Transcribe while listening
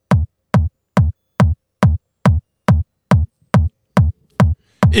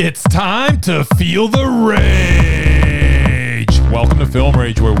It's time to feel the rage. Welcome to Film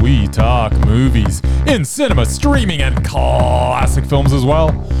Rage, where we talk movies in cinema, streaming, and classic films as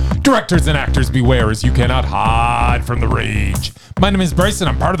well. Directors and actors beware, as you cannot hide from the rage. My name is Bryce, and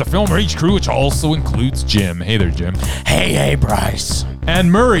I'm part of the Film Rage crew, which also includes Jim. Hey there, Jim. Hey, Bryce. And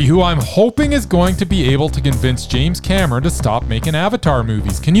Murray, who I'm hoping is going to be able to convince James Cameron to stop making Avatar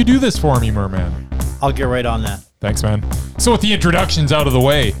movies. Can you do this for me, Merman? I'll get right on that. Thanks, man. So with the introductions out of the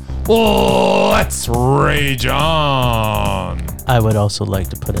way, let's rage on. I would also like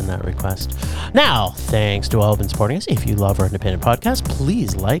to put in that request. Now, thanks to all who've been supporting us. If you love our independent podcast,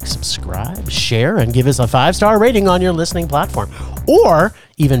 please like, subscribe, share, and give us a 5-star rating on your listening platform. Or,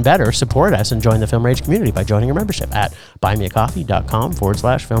 even better, support us and join the Film Rage community by joining our membership at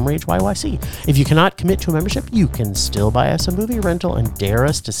buymeacoffee.com/filmrageyyc. If you cannot commit to a membership, you can still buy us a movie rental and dare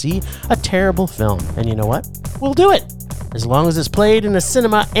us to see a terrible film. And you know what? We'll do it, as long as it's played in a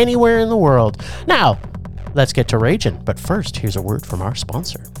cinema anywhere in the world. Now, let's get to raging. But first, here's a word from our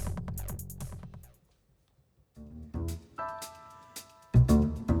sponsor.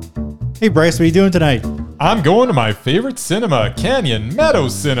 Hey, Bryce, what are you doing tonight? I'm going to my favorite cinema, Canyon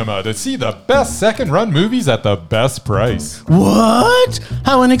Meadows Cinema, to see the best second-run movies at the best price. What?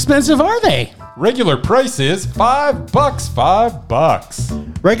 How inexpensive are they? Regular price is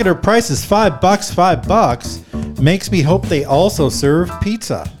 $5. Regular price is $5. Makes me hope they also serve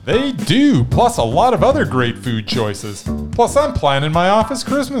pizza. They do, plus a lot of other great food choices. Plus, I'm planning my office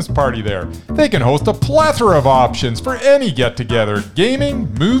Christmas party there. They can host a plethora of options for any get-together.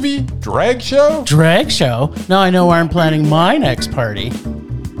 Gaming, movie, drag show. Drag show? Now I know where I'm planning my next party.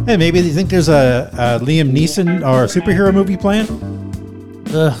 Hey, maybe you think there's a Liam Neeson or a superhero movie planned?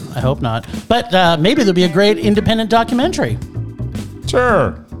 I hope not. But maybe there'll be a great independent documentary.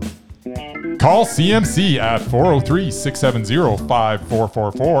 Sure. Call CMC at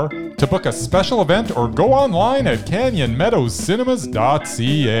 403-670-5444 to book a special event or go online at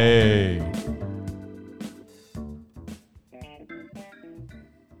canyonmeadowscinemas.ca.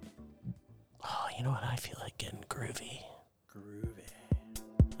 Oh, you know what? I feel like getting groovy.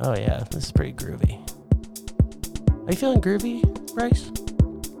 Oh, yeah. This is pretty groovy. Are you feeling groovy, Bryce?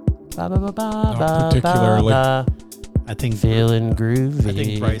 Not particularly. I think Feeling groovy. I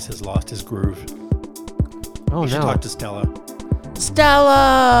think Bryce has lost his groove. Oh, You should no. talk to Stella.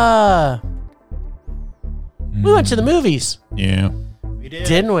 Stella! We went to the movies, Yeah, We did.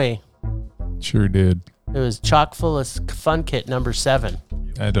 didn't we? sure did. It was chock full of Fun Kit number 7.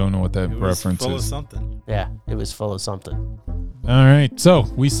 I don't know what that It was reference full of is. something. Yeah, it was full of something. All right, so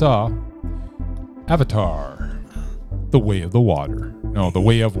we saw Avatar, The Way of the Water. No, The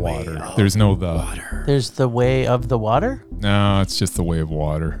Way of Water. There's no the. There's The Way of the Water? No, it's just The Way of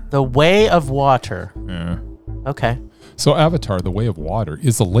Water. The Way of Water. Yeah. Okay. So Avatar, The Way of Water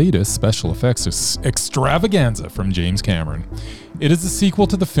is the latest special effects extravaganza from James Cameron. It is a sequel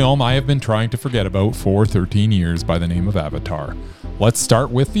to the film I have been trying to forget about for 13 years by the name of Avatar. Let's start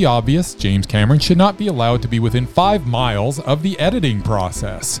with the obvious. James Cameron should not be allowed to be within 5 miles of the editing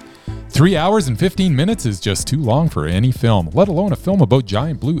process. 3 hours and 15 minutes is just too long for any film, let alone a film about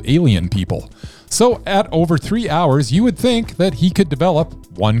giant blue alien people. So at over 3 hours, you would think that he could develop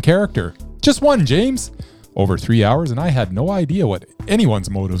one character. Just one, James. Over 3 hours, and I had no idea what anyone's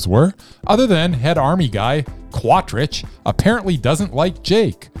motives were, other than head army guy, Quatrich, apparently doesn't like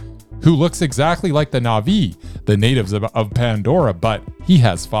Jake, who looks exactly like the Na'vi, the natives of Pandora, but he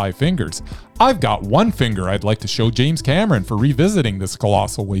has 5 fingers. I've got 1 finger I'd like to show James Cameron for revisiting this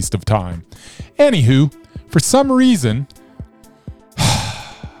colossal waste of time. Anywho, for some reason,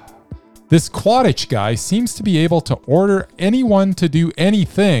 this Quatrich guy seems to be able to order anyone to do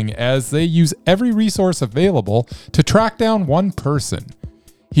anything, as they use every resource available to track down one person.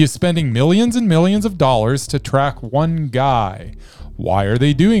 He is spending millions and millions of dollars to track one guy. Why are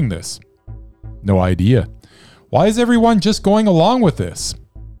they doing this? No idea. Why is everyone just going along with this?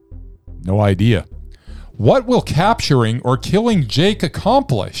 No idea. What will capturing or killing Jake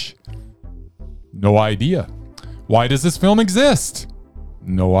accomplish? No idea. Why does this film exist?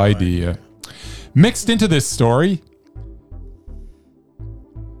 No idea. Mixed into this story,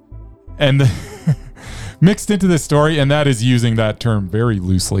 and that is using that term very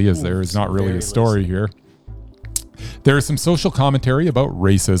loosely, as there is not really a story here. There is some social commentary about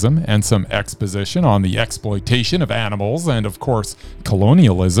racism and some exposition on the exploitation of animals and, of course,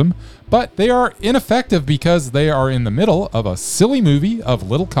 colonialism, but they are ineffective because they are in the middle of a silly movie of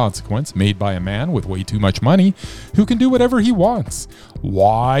little consequence made by a man with way too much money who can do whatever he wants.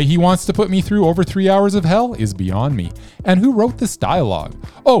 Why he wants to put me through over 3 hours of hell is beyond me. And who wrote this dialogue?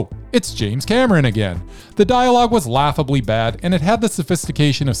 Oh, it's James Cameron again. The dialogue was laughably bad, and it had the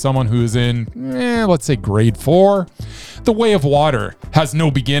sophistication of someone who is in, let's say grade 4. The way of water has no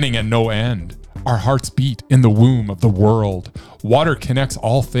beginning and no end. Our hearts beat in the womb of the world. Water connects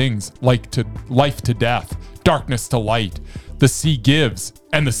all things, like to life to death, darkness to light. The sea gives,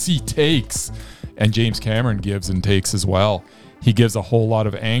 and the sea takes. And James Cameron gives and takes as well. He gives a whole lot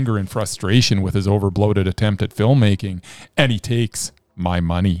of anger and frustration with his overbloated attempt at filmmaking, and he takes my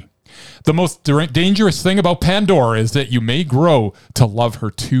money. The most dangerous thing about Pandora is that you may grow to love her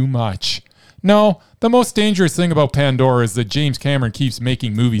too much. No, the most dangerous thing about Pandora is that James Cameron keeps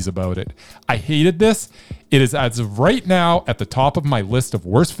making movies about it. I hated this. It is as of right now at the top of my list of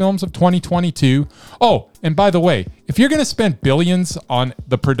worst films of 2022. Oh, and by the way, if you're going to spend billions on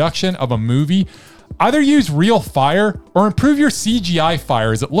the production of a movie, either use real fire or improve your CGI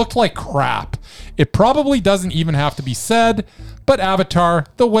fire, as it looked like crap. It probably doesn't even have to be said, but Avatar: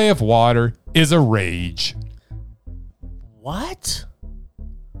 The Way of Water is a rage. What?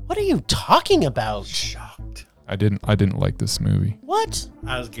 What are you talking about? Shocked. I didn't like this movie. What?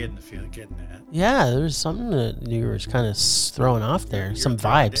 I was getting the feeling, getting that. Yeah, there was something that you were kind of throwing off there. Some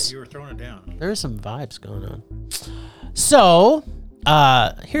vibes. You were throwing it down. There were some vibes going on. So,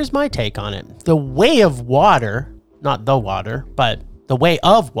 here's my take on it. The Way of Water, not the water, but The Way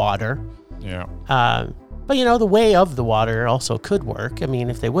of Water. Yeah. But the Way of the Water also could work. I mean,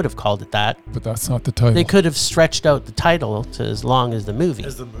 if they would have called it that, But that's not the title. they could have stretched out the title to as long as the movie.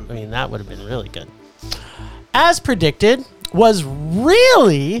 As the movie. I mean, that would have been really good. As predicted, was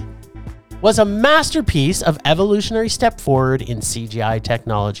a masterpiece of evolutionary step forward in CGI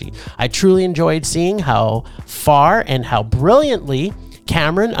technology. I truly enjoyed seeing how far and how brilliantly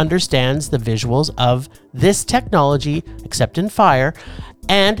Cameron understands the visuals of this technology, except in fire,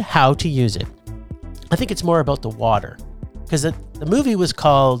 and how to use it. I think it's more about the water, because the movie was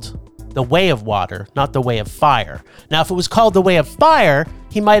called The Way of Water, not The Way of Fire. Now, if it was called The Way of Fire,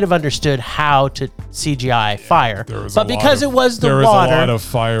 he might have understood how to CGI fire. But because it was the water, there was a lot of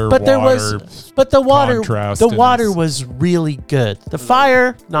fire, but there water, but the water, contrast the in water this. was really good. The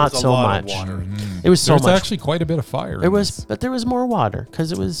fire, not There's a so lot of much. water. It was so There's much. actually quite a bit of fire. There was, but there was more water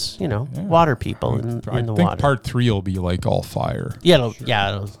because it was, water people in I the think water. part 3 will be like all fire.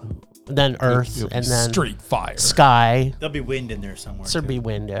 Then earth, It'll be and then straight fire. sky. There'll be wind in there somewhere. There'll too. be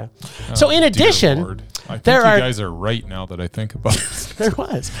wind. Yeah. Oh, So in dear addition, Lord. I think there you are- guys are right now that I think about it. there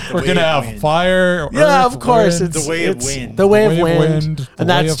was. We're way gonna of have wind. fire. Yeah, earth, of course. wind. It's The way of it's wind. The way of The way of wind. wind, the And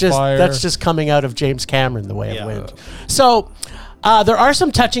way that's of just fire. that's just coming out of James Cameron, the way Yeah. of wind. So there are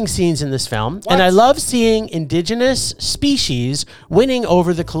some touching scenes in this film, and I love seeing indigenous species winning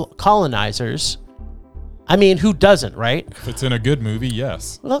over the colonizers. I mean, who doesn't, right? If it's in a good movie,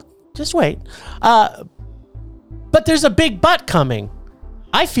 yes. Look, just wait. But there's a big but coming.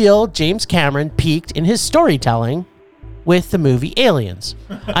 I feel James Cameron peaked in his storytelling with the movie Aliens.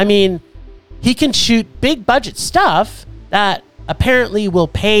 I mean, he can shoot big budget stuff that apparently will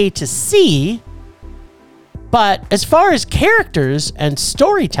pay to see, but as far as characters and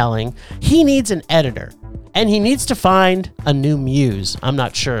storytelling, he needs an editor. And he needs to find a new muse. I'm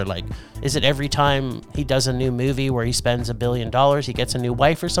not sure. Like, is it every time he does a new movie where he spends $1 billion, he gets a new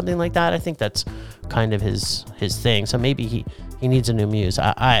wife or something like that? I think that's kind of his thing. So maybe he needs a new muse.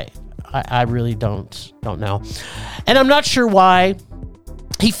 I really don't know. And I'm not sure why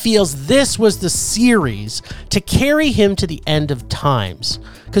he feels this was the series to carry him to the end of times.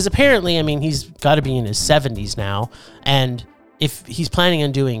 Because apparently, I mean, he's got to be in his 70s now. And if he's planning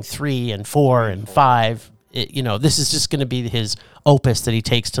on doing 3 and 4 and 5, this is just going to be his opus that he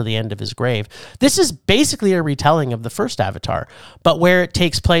takes to the end of his grave. This is basically a retelling of the first Avatar, but where it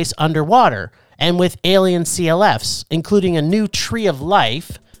takes place underwater and with alien CLFs, including a new tree of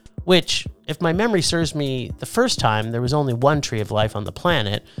life, which, if my memory serves me, the first time there was only one tree of life on the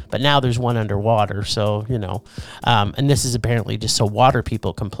planet, but now there's one underwater. So, and this is apparently just so water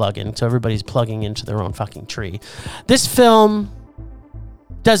people can plug in. So everybody's plugging into their own fucking tree. This film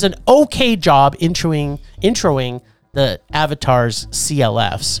does an okay job introing the Avatar's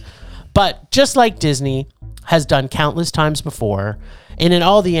CLFs. But just like Disney has done countless times before, and in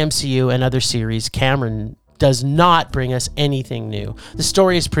all the MCU and other series, Cameron does not bring us anything new. The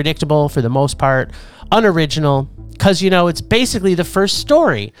story is predictable for the most part, unoriginal, because, it's basically the first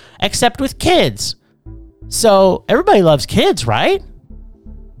story, except with kids. So everybody loves kids, right?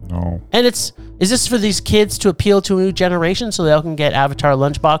 No. And it's Is this for these kids to appeal to a new generation so they all can get Avatar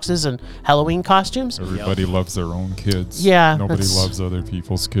lunchboxes and Halloween costumes? Everybody loves their own kids. Yeah, Nobody that's- loves other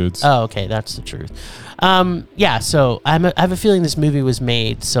people's kids. Oh, okay, that's the truth. Yeah, so I have a feeling this movie was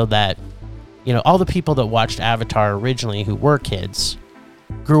made so that, you know, all the people that watched Avatar originally who were kids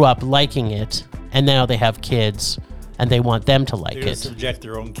grew up liking it, and now they have kids and they want them to like They're gonna it. subject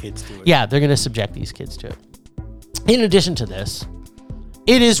their own kids to it. Yeah, they're going to subject these kids to it. In addition to this,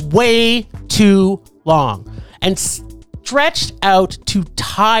 it is way too long and stretched out to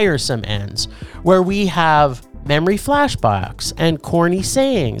tiresome ends where we have memory flashbacks and corny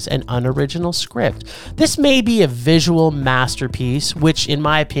sayings and unoriginal script. This may be a visual masterpiece, which in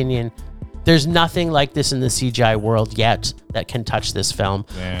my opinion, there's nothing like this in the CGI world yet that can touch this film.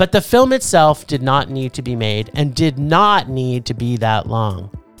 Yeah. But the film itself did not need to be made and did not need to be that long.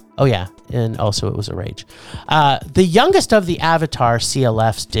 Oh yeah, and also it was a rage. The youngest of the Avatar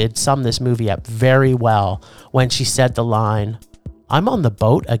CLFs did sum this movie up very well when she said the line, "I'm on the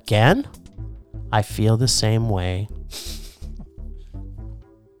boat again? I feel the same way."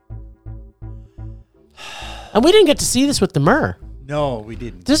 And we didn't get to see this with the Myrrh. No, we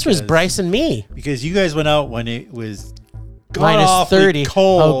didn't. This was because- Bryce and me. Because you guys went out when it was Minus god-awfully 30.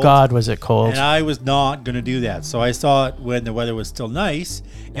 cold. Oh God, was it cold? And I was not going to do that. So I saw it when the weather was still nice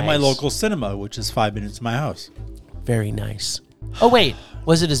in my Nice. local cinema, which is 5 minutes from my house. Very nice. Oh wait,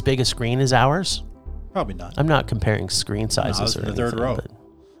 was it as big a screen as ours? Probably not. I'm not comparing screen sizes was or in the third anything, row. but-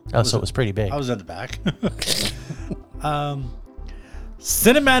 Oh, so it was pretty big. I was at the back.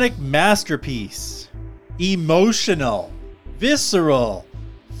 Cinematic masterpiece. Emotional. Visceral.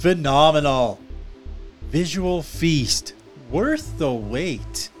 Phenomenal. Visual feast. Worth the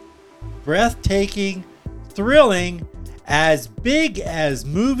wait. Breathtaking. Thrilling. As big as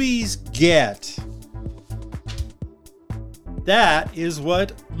movies get. That is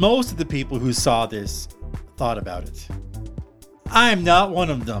what most of the people who saw this thought about it. I'm not one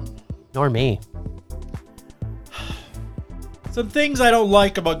of them. Nor me. Some things I don't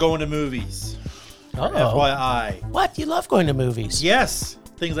like about going to movies. Oh, FYI. what? You love going to movies? Yes,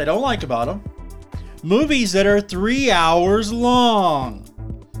 things I don't like about them. Movies that are 3 hours long.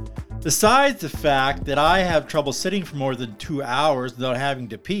 Besides the fact that I have trouble sitting for more than 2 hours without having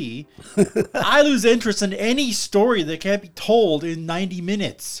to pee, I lose interest in any story that can't be told in 90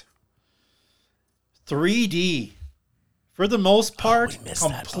 minutes. 3D. For the most part, we missed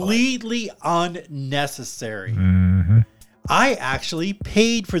that completely unnecessary. I actually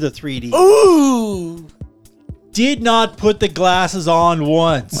paid for the 3D. Ooh! Did not put the glasses on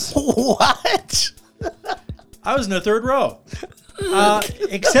once. What? I was in the third row.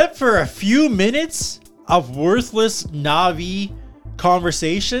 Except for a few minutes of worthless Na'vi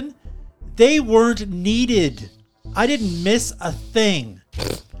conversation, they weren't needed. I didn't miss a thing.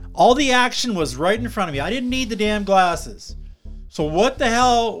 All the action was right in front of me. I didn't need the damn glasses. So what the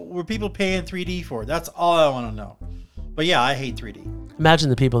hell were people paying 3D for? That's all I want to know. But yeah, I hate 3D. Imagine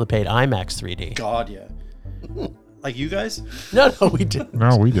the people that paid IMAX 3D. God, yeah. Like you guys? No, we didn't.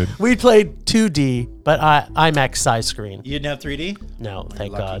 No, we did. We played 2D, but IMAX size screen. You didn't have 3D? No,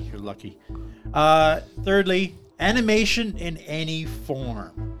 thank Lucky, God. You're lucky. Thirdly, animation in any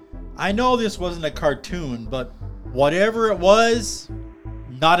form. I know this wasn't a cartoon, but whatever it was,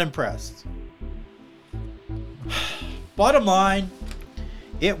 not impressed. Bottom line,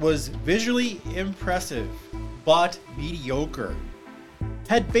 it was visually impressive, but mediocre.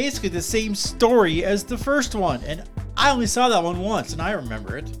 Had basically the same story as the first one, and I only saw that one once, and I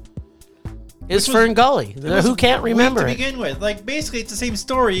remember it. It's Which was- Fern Gully. It was Who can't weak remember to it? begin with? Like basically, it's the same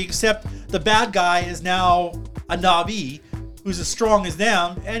story, except the bad guy is now a Na'vi who's as strong as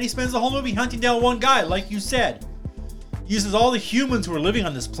them, and he spends the whole movie hunting down one guy, like you said. Uses all the humans who are living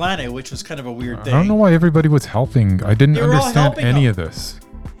on this planet, which was kind of a weird thing. I don't know why everybody was helping. I didn't They were all understand helping any him. of this.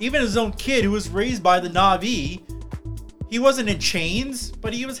 Even his own kid, who was raised by the Na'vi, he wasn't in chains,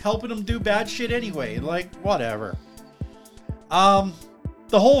 but he was helping him do bad shit anyway. Like, whatever.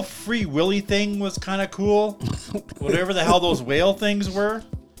 The whole Free Willy thing was kind of cool. Whatever the hell those whale things were.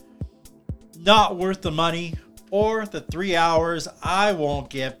 Not worth the money or the 3 hours I won't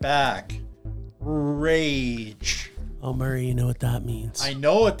get back. Rage. Oh, Murray, you know what that means. I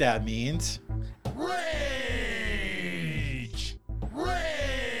know what that means. Rage!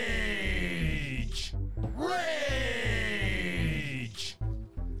 Rage! Rage!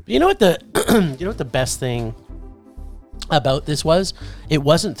 You know what the you know what the best thing about this was? It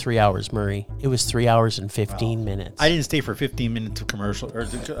wasn't 3 hours, Murray. It was 3 hours and 15 minutes. I didn't stay for 15 minutes of commercial or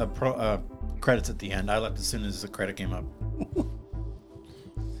credits at the end. I left as soon as the credit came up.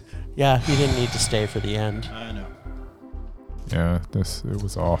 Yeah, you didn't need to stay for the end. I know. Yeah, it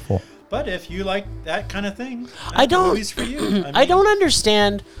was awful. But if you like that kind of thing, I don't. Movies for you. I don't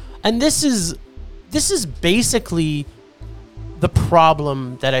understand, and this is basically the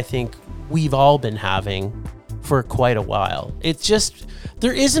problem that I think we've all been having for quite a while. It's just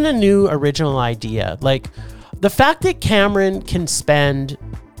there isn't a new original idea. Like the fact that Cameron can spend,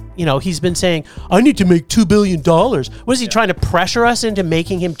 he's been saying, I need to make $2 billion. What is he trying to pressure us into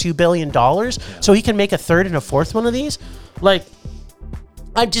making him $2 billion so he can make a third and a fourth one of these? Like,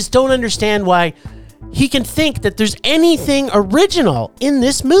 I just don't understand why he can think that there's anything original in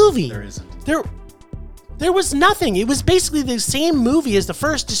this movie. There isn't. There was nothing. It was basically the same movie as the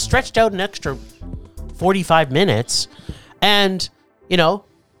first, just stretched out an extra 45 minutes. And, the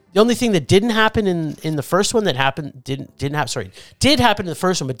only thing that didn't happen in the first one did happen in the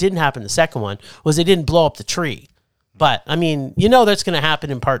first one, but didn't happen in the second one, was they didn't blow up the tree. But, I mean, that's going to happen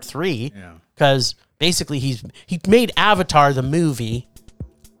in part 3. Yeah. Because basically he made Avatar the movie,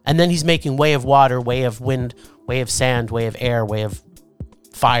 and then he's making Way of Water, Way of Wind, Way of Sand, Way of Air, Way of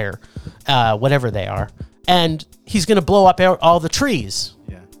Fire, whatever they are. And he's going to blow up all the trees.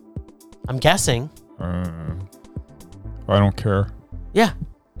 Yeah. I'm guessing. I don't care. Yeah.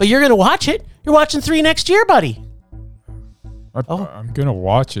 But you're going to watch it. You're watching 3 next year, buddy. I'm going to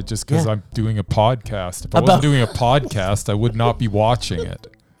watch it just because Yeah. I'm doing a podcast. If I wasn't doing a podcast, I would not be watching it.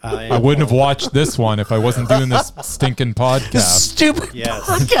 I wouldn't have watched this one if I wasn't doing this stinking podcast. Stupid Yes.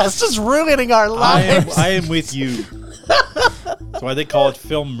 podcast is ruining our lives. I am with you. That's why they call it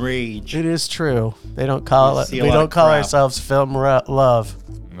film rage. It is true. They don't call We it. see a We lot don't of call crap. ourselves film love,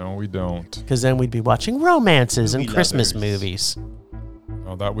 No, we don't. because then we'd be watching romances and Movie Christmas lovers. movies.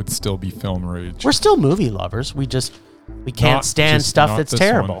 No, that would still be film rage. We're still movie lovers. We can't Not stand just- stuff not that's this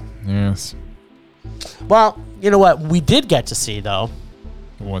terrible. one. Yes. Well, you know what? We did get to see though.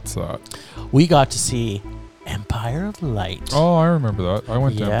 What's that? We got to see Empire of Light. Oh, I remember that. I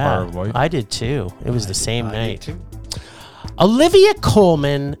went to Empire yeah, of Light. I did too. It was the same I night. did too. Olivia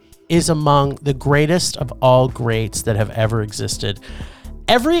Colman is among the greatest of all greats that have ever existed.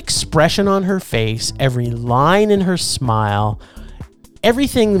 Every expression on her face, every line in her smile,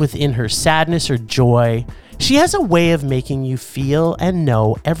 everything within her sadness or joy, she has a way of making you feel and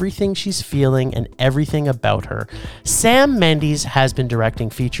know everything she's feeling and everything about her. Sam Mendes has been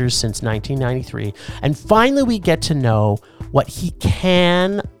directing features since 1993, and finally we get to know what he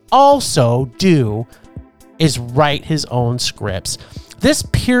can also do is write his own scripts. This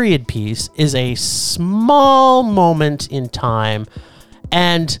period piece is a small moment in time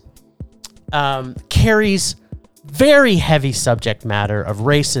and carries very heavy subject matter of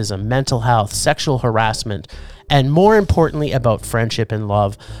racism, mental health, sexual harassment, and more importantly about friendship and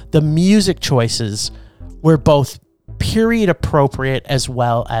love. The music choices were both period appropriate as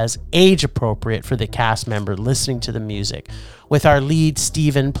well as age appropriate for the cast member listening to the music. With our lead,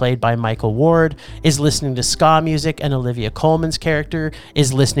 Stephen, played by Michael Ward, is listening to ska music, and Olivia Colman's character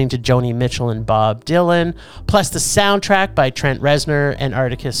is listening to Joni Mitchell and Bob Dylan. Plus, the soundtrack by Trent Reznor and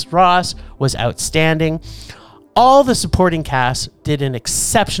Atticus Ross was outstanding. All the supporting cast did an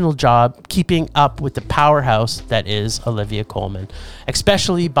exceptional job keeping up with the powerhouse that is Olivia Colman,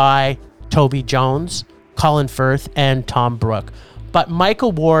 especially by Toby Jones, Colin Firth, and Tom Brooke. But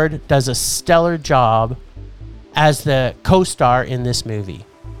Michael Ward does a stellar job as the co-star in this movie.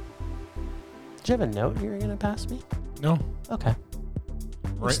 Did you have a note you were going to pass me? No. Okay.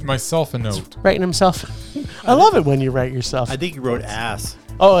 Write myself a note. Writing himself. I love it when you write yourself. I think you wrote ass.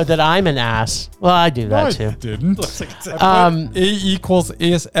 Oh, that I'm an ass. Well, I do that I too. didn't. Looks like it's A equals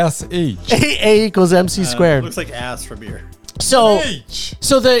SH. A equals MC squared. looks like ass from here. So H.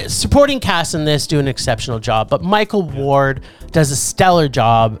 the supporting cast in this do an exceptional job, but Michael Ward does a stellar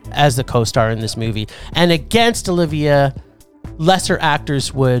job as the co-star in this movie. And against Olivia, lesser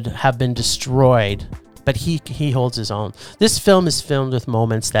actors would have been destroyed, but he holds his own. This film is filmed with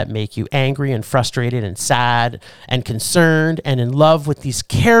moments that make you angry and frustrated and sad and concerned and in love with these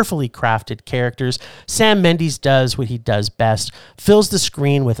carefully crafted characters. Sam Mendes does what he does best, fills the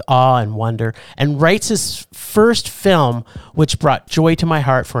screen with awe and wonder, and writes his first film, which brought joy to my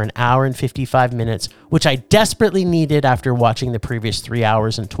heart for an hour and 55 minutes, which I desperately needed after watching the previous 3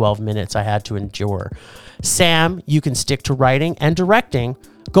 hours and 12 minutes I had to endure. Sam, you can stick to writing and directing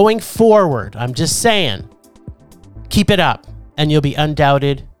going forward. I'm just saying, keep it up, and you'll be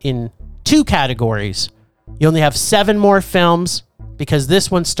undoubted in 2 categories. You only have 7 more films because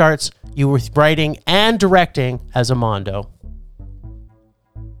this one starts you with writing and directing as a Mondo.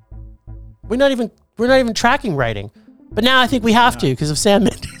 We're not even tracking writing, but now I think we have to because of Sam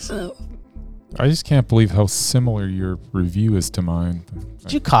Mendes. I just can't believe how similar your review is to mine.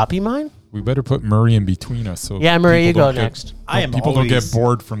 Did you copy mine? We better put Murray in between us. So Yeah, Murray, you people go don't get- next. I am People always, don't get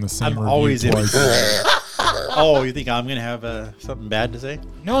bored from the same I'm review always in. twice. Oh, you think I'm gonna have something bad to say?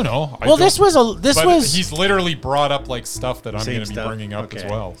 No. Well, this was. He's literally brought up like stuff that I'm Same going to be stuff? bringing up as Okay.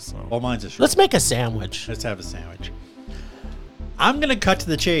 well. So Well, mine's a short. Let's make a sandwich. Let's have a sandwich. I'm gonna cut to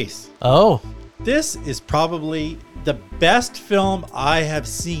the chase. Oh, This is probably the best film I have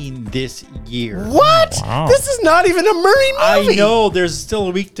seen this year. what? Wow. This is not even a Murray I movie. know there's still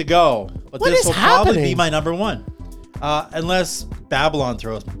a week to go, but What this is will probably be happening? my number one. Unless Babylon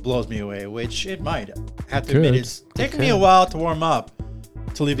blows me away, which it might. I have to admit, Could. it's taken me a while to warm up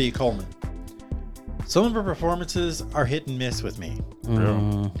to Olivia Colman. Some of her performances are hit and miss with me. I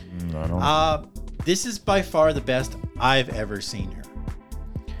don't. This is by far the best I've ever seen her.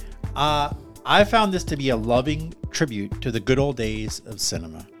 I found this to be a loving tribute to the good old days of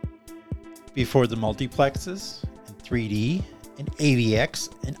cinema. Before the multiplexes, and 3D, and AVX,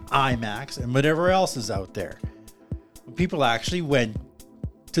 and IMAX, and whatever else is out there. When people actually went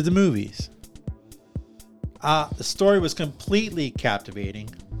to the movies. The story was completely captivating.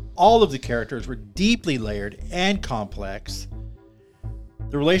 All of the characters were deeply layered and complex.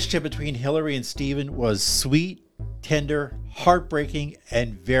 The relationship between Hillary and Steven was sweet, tender, heartbreaking,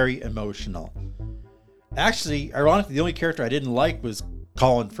 and very emotional. Actually, ironically, the only character I didn't like was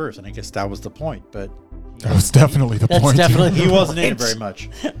Colin Firth, and I guess that was the point, but That was definitely the That's point. definitely he the wasn't in it point. very much.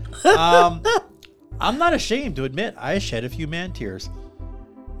 I'm not ashamed to admit I shed a few man tears.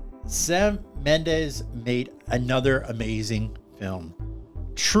 Sam Mendes made another amazing film.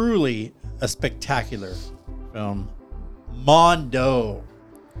 Truly a spectacular film. Mondo.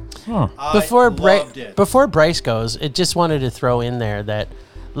 Huh. I loved it. Before Bryce goes, it just wanted to throw in there that,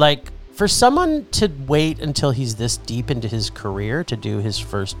 like, for someone to wait until he's this deep into his career to do his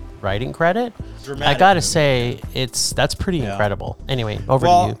first writing credit, Dramatic I gotta movie. say that's pretty Yeah. incredible. Anyway, over to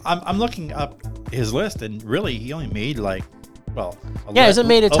Well, you. I'm looking up his list, and really, he only made like, well, Yeah, he hasn't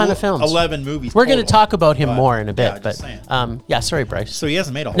made a ton of films. 11 movies. We're gonna total. talk about him But, more in a bit, yeah, just saying. but yeah, sorry, Bryce. So he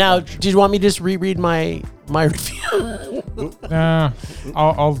hasn't made a whole Now, bunch. do you want me to just reread my review? Nah,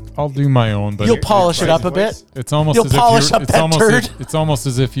 I'll do my own, but You'll polish it up a bit. it's almost You'll as polish if up that turd. it's almost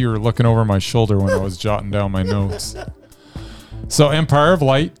as if you were looking over my shoulder when I was jotting down my notes. So, Empire of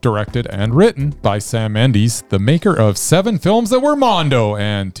Light, directed and written by Sam Mendes, the maker of 7 films that were Mondo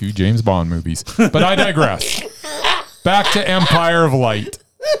and 2 James Bond movies. But I digress. Back to Empire of Light.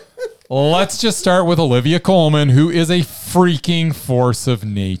 Let's just start with Olivia Colman, who is a freaking force of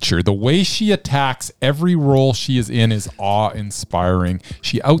nature. The way she attacks every role she is in is awe-inspiring.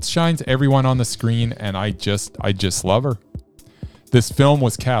 She outshines everyone on the screen, and I just love her. This film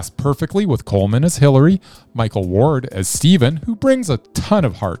was cast perfectly with Coleman as Hillary, Michael Ward as Stephen, who brings a ton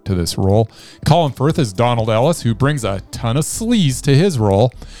of heart to this role, Colin Firth as Donald Ellis, who brings a ton of sleaze to his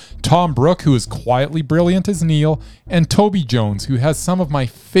role, Tom Brooke, who is quietly brilliant as Neil, and Toby Jones, who has some of my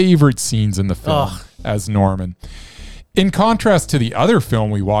favorite scenes in the film as Norman. In contrast to the other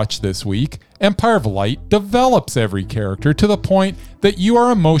film we watched this week, Empire of Light develops every character to the point that you are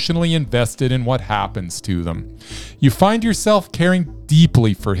emotionally invested in what happens to them. You find yourself caring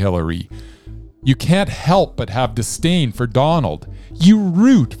deeply for Hillary. You can't help but have disdain for Donald. You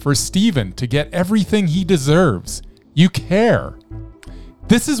root for Stephen to get everything he deserves. You care.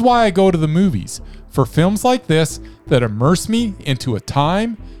 This is why I go to the movies, for films like this that immerse me into a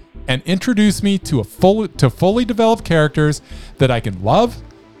time and introduce me to fully developed characters that I can love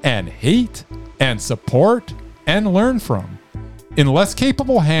and hate and support and learn from. In less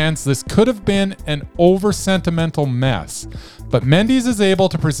capable hands, this could have been an over-sentimental mess, but Mendes is able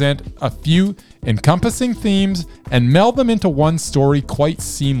to present a few encompassing themes and meld them into one story quite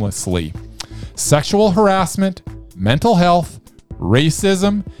seamlessly. Sexual harassment, mental health,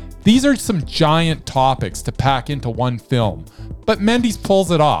 racism, these are some giant topics to pack into one film, but Mendes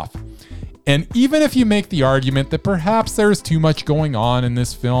pulls it off. And even if you make the argument that perhaps there is too much going on in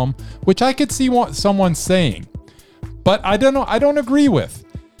this film, which I could see someone saying, but I don't agree with.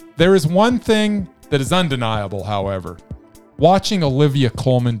 There is one thing that is undeniable, however. Watching Olivia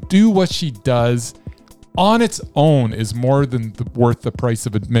Colman do what she does on its own is more than worth the price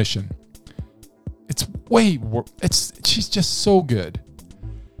of admission. It's she's just so good.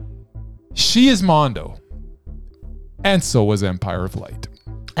 She is Mondo. And so was Empire of Light.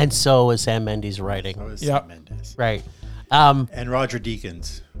 And so is Sam Mendes writing. That was Yep. Mendes. Right. And Roger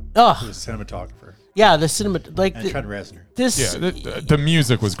Deakins, who Oh, was cinematographer, yeah, the cinema, like and Trent Reznor. this. Yeah, the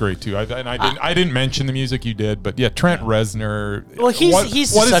music was great too. I didn't mention the music, you did, but yeah, Trent Reznor. Well, he's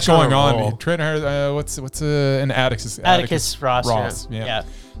what is such going a on? role. Trent, what's an Atticus Atticus Ross. Yeah. Yeah.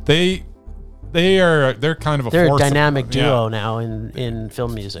 They they're kind of a They're a force dynamic yeah. duo now in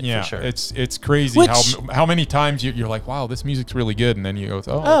film music, Yeah, for sure. it's crazy Which- how many times you're like, wow, this music's really good, and then you go,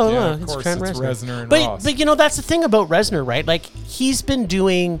 Oh, yeah, yeah, of it's course, Trent it's Reznor. Reznor and but Ross. but you know, that's the thing about Reznor, right? Like, he's been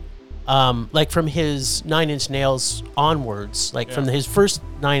doing like from his 9 Inch Nails onwards, like from his first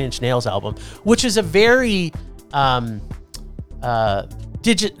 9 Inch Nails album, which is a very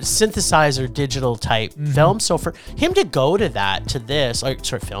synthesizer digital type film. So for him to go to that, to this, or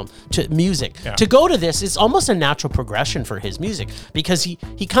sorry, film, to music, to go to this is almost a natural progression for his music, because he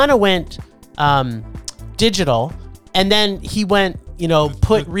kind of went digital, and then he went, you know,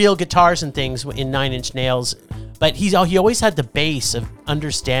 put real guitars and things in 9 Inch Nails, but he always had the base of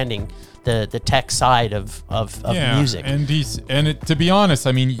understanding the tech side of music. And to be honest,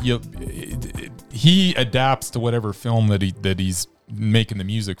 I mean, he adapts to whatever film that he's making the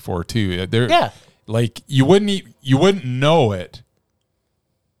music for too. Like you wouldn't know it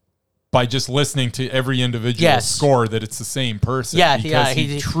by just listening to every individual score that it's the same person. Because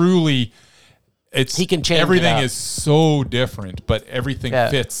he truly. He can change everything it up. is so different, but everything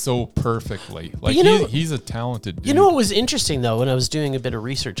fits so perfectly. Like he's a talented dude. You know what was interesting though, when I was doing a bit of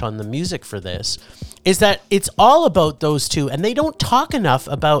research on the music for this, is that it's all about those two, and they don't talk enough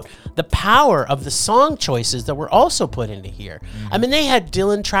about the power of the song choices that were also put into here. I mean, they had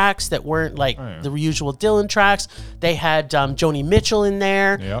Dylan tracks that weren't like the usual Dylan tracks. They had Joni Mitchell in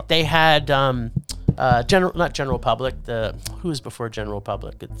there. Yep. They had not General Public. Who was before General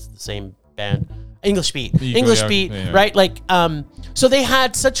Public? It's the same band. English Beat, yeah. right? Like, so they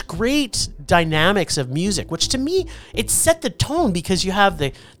had such great dynamics of music, which to me, it set the tone, because you have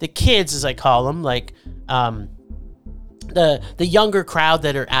the kids, as I call them, like the younger crowd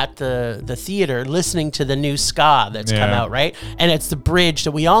that are at the theater listening to the new ska that's come out, right? And it's the bridge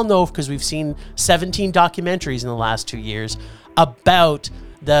that we all know, because we've seen 17 documentaries in the last 2 years about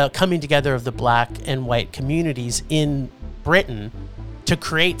the coming together of the black and white communities in Britain to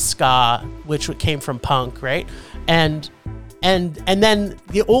create ska, which came from punk, right? And then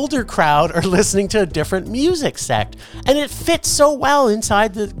the older crowd are listening to a different music sect, and it fits so well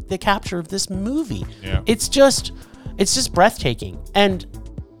inside the capture of this movie. Yeah. It's just breathtaking. And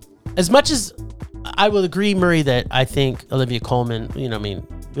as much as I will agree, Murray, that I think Olivia Colman, you know, I mean,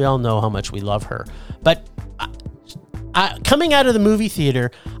 we all know how much we love her, but coming out of the movie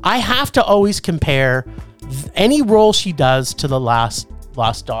theater, I have to always compare any role she does to the Lost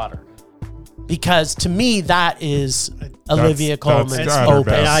Daughter, because to me that is Olivia Colman's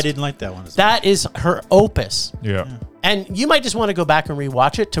opus. And I didn't like that one. That is her opus. Yeah. And you might just want to go back and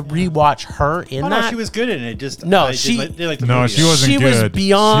rewatch it to rewatch her in that. No, she was good in it. Just No, she she wasn't she was good.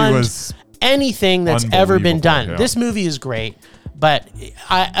 beyond She was anything that's ever been done. Yeah. This movie is great, but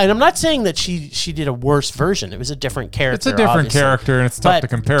I'm not saying that she did a worse version. It was a different character. It's a different obviously. character, and it's tough But to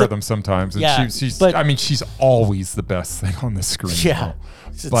compare them sometimes. And she's always the best thing on the screen. Yeah.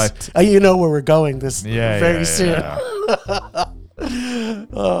 But You know where we're going very soon. Yeah.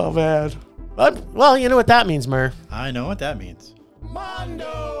 Oh, man. Well, you know what that means, Mur. I know what that means.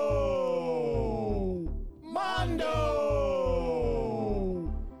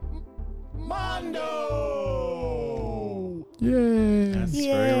 Yay. That's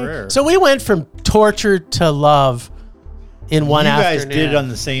very rare. So we went from torture to love in one you afternoon. guys did it on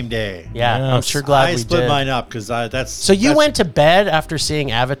the same day. Yeah, I'm Yes. sure glad I we split did. mine up because that's. So you went to bed after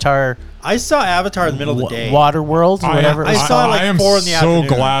seeing Avatar I saw Avatar in the middle of the day. Waterworld, or whatever. I saw it like I am 4 in the so afternoon.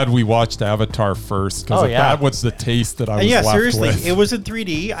 glad we watched Avatar first, because that was the taste that I was And yeah, left seriously, with. it was in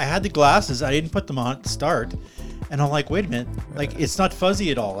 3D. I had the glasses. I didn't put them on at the start. And I'm like, wait a minute. Like, it's not fuzzy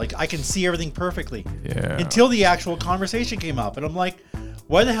at all. Like, I can see everything perfectly. Yeah. Until the actual conversation came up. And I'm like,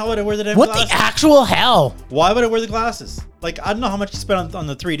 why the hell would I wear the damn What glasses? the actual hell? Why would I wear the glasses? Like, I don't know how much you spent on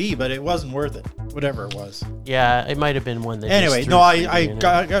the 3D, but it wasn't worth it. Whatever it was. Yeah, it might have been one that. Anyway, just no, threw 3D I in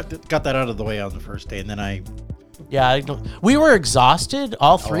it. got that out of the way on the first day. And then I... Yeah, I don't, we were exhausted,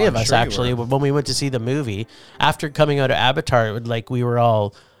 all three of I'm us sure you actually, were. when we went to see the movie. After coming out of Avatar, it would, like, we were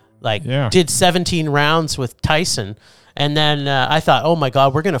all like, did 17 rounds with Tyson, and then I thought, oh my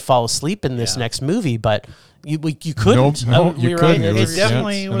God, we're gonna fall asleep in this next movie, but you couldn't. Nope, you couldn't. It was-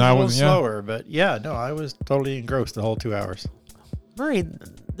 definitely yeah. was And a I little was- slower, but yeah, no, I was totally engrossed the whole 2 hours. Murray,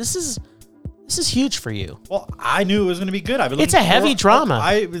 this is huge for you. Well, I knew it was going to be good. It's a heavy drama.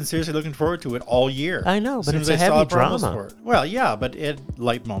 I've been seriously looking forward to it all year. I know, As but soon it's as a I saw heavy promos drama. for it. Well, yeah, but it had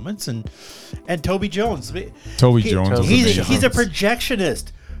light moments and Toby Jones. Toby Jones was He's amazing. a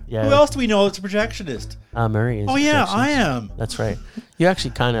projectionist. Yeah. Who else do we know that's a projectionist? Murray is. Oh yeah, Texas. I am. That's right. You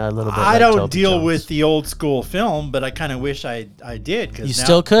actually kind of a little bit. I like don't Toby deal Jones. with the old school film, but I kind of wish I did. Cause You now,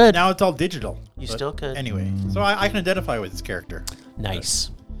 still could. Now it's all digital. You But still could. Anyway, so I can identify with this character.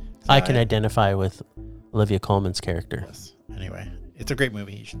 Nice. I can identify with Olivia Colman's character Yes. Anyway, it's a great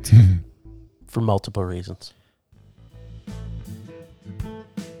movie. You should see it. for multiple reasons.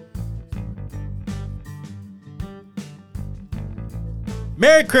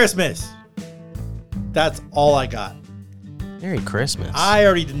 Merry Christmas. That's all I got. Merry Christmas. I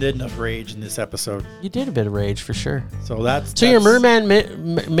already did enough rage in this episode, You did a bit of rage for sure. so that's So your Merman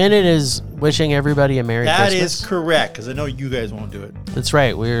Minute is wishing everybody a Merry That Christmas? is correct, because I know you guys won't do it. That's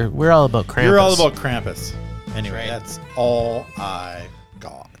right. We're all about Krampus. You're all about Krampus. Anyway, that's all I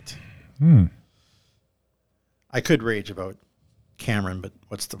got. I could rage about Cameron, but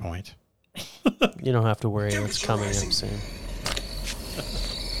what's the point? You don't have to worry. It's coming up soon.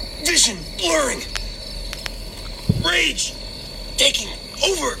 Vision blurring. Rage taking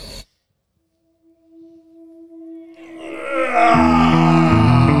over.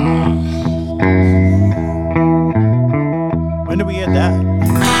 When do we get that?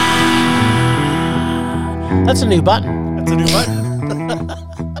 That's a new button. That's a new button.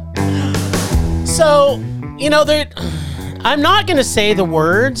 So, I'm not going to say the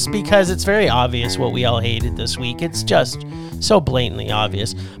words because it's very obvious what we all hated this week. It's just so blatantly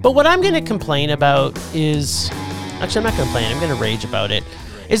obvious. But what I'm going to complain about is... Actually, I'm not going to complain. I'm going to rage about it.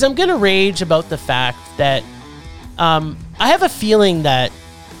 I'm going to rage about the fact that I have a feeling that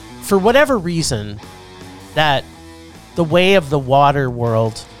for whatever reason that the Way of the Water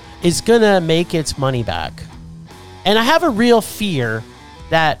world is going to make its money back. And I have a real fear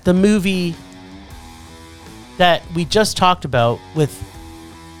that the movie that we just talked about with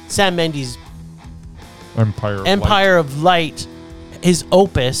Sam Mendes' Empire of Light, his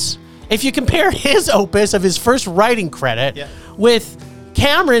opus, if you compare his opus of his first writing credit with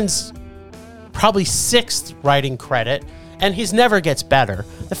Cameron's probably 6th writing credit, and his never gets better,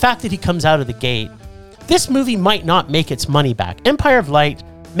 the fact that he comes out of the gate, this movie might not make its money back. Empire of Light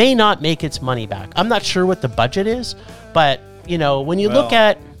may not make its money back. I'm not sure what the budget is, but when you look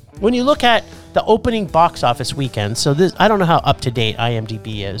at the opening box office weekend, so this, I don't know how up to date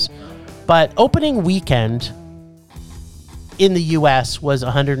IMDb is, but opening weekend in the US was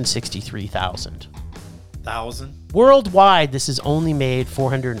 163,000. Worldwide, this has only made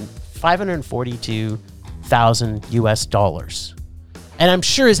 $542,000 US dollars. And I'm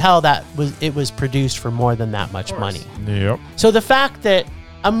sure as hell it was produced for more than that much money. Yep. So the fact that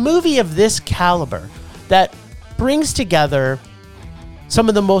a movie of this caliber that brings together some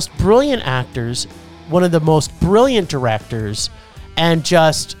of the most brilliant actors, one of the most brilliant directors, and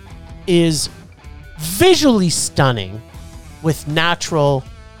just is visually stunning with natural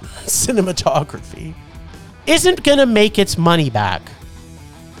cinematography, isn't going to make its money back.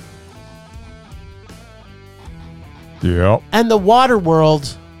 Yep. And the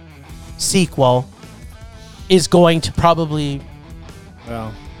Waterworld sequel is going to probably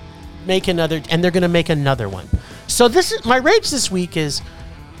make another, and they're going to make another one. So this is my rage this week is,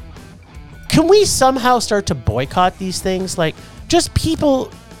 can we somehow start to boycott these things? Like, just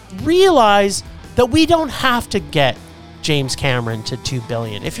people realize that we don't have to get James Cameron to $2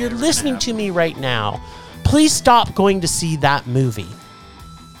 billion. If you're listening to me right now, please stop going to see that movie.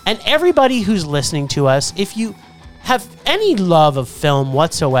 And everybody who's listening to us, if you have any love of film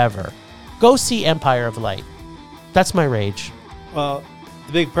whatsoever, go see Empire of Light. That's my rage. Well,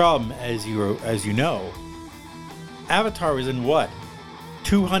 the big problem, as you know, Avatar was in what?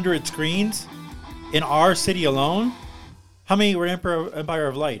 200 screens in our city alone? How many were in Empire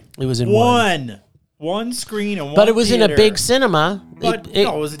of Light? It was in one screen and one But it was theater. in a big cinema. But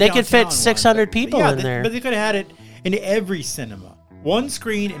no, it was a they could downtown fit 600 one. people Yeah, in there. But they could have had it in every cinema. One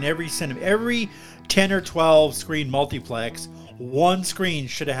screen in every cinema. Every 10 or 12 screen multiplex, one screen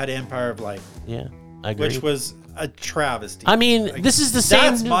should have had Empire of Light. Yeah, I agree. Which was a travesty. I mean, this is the same.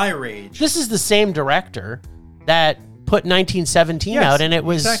 That's my rage. This is the same director that put 1917 Yes, out, and it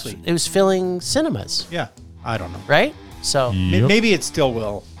was exactly. filling cinemas, Yeah, I don't know. right? So Yep. Maybe it still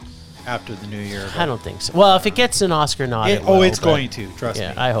will after the new year. I don't think so. Well, if it gets an Oscar nod, It's but- going to. Trust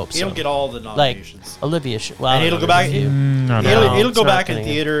yeah, me. I hope so. It'll get all the like nominations. Olivia. Well, And I it'll don't go know, back. there's a few. No, no. It'll it's go not back in gonna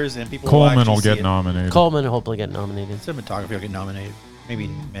get- theaters, and people Coleman will will actually get see it. nominated. Coleman will hopefully get nominated. Cinematography will get nominated. Maybe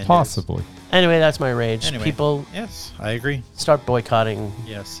Mendes. Possibly. Anyway, that's my rage. Anyway, People yes, I agree. start boycotting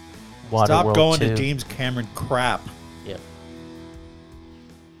Yes. Waterworld Stop going 2. to James Cameron crap. Yep.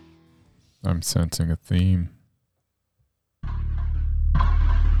 I'm sensing a theme.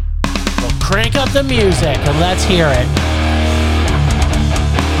 Well, crank up the music and let's hear it.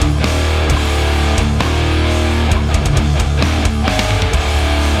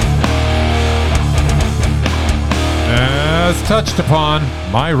 It's touched upon,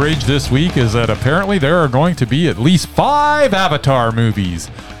 my rage this week is that apparently there are going to be at least 5 Avatar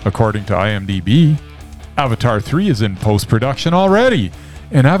movies. According to IMDb, Avatar 3 is in post-production already,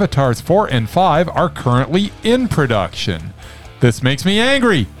 and Avatars 4 and 5 are currently in production. This makes me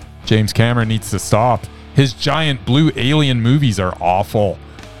angry. James Cameron needs to stop. His giant blue alien movies are awful.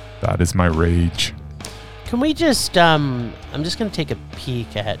 That is my rage. Can we just, I'm just going to take a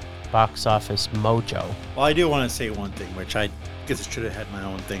peek at Box Office Mojo. Well, I do want to say one thing, which I guess I should have had my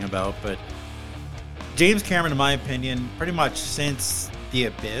own thing about, but James Cameron, in my opinion, pretty much since The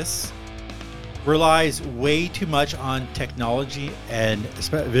Abyss, relies way too much on technology and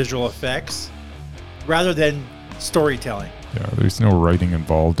visual effects rather than storytelling. Yeah, there's no writing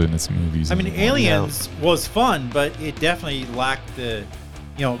involved in his movies. I mean, anymore. Aliens was fun, but it definitely lacked the,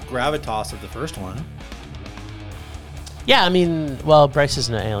 gravitas of the first one. Yeah, I mean, well, Bryce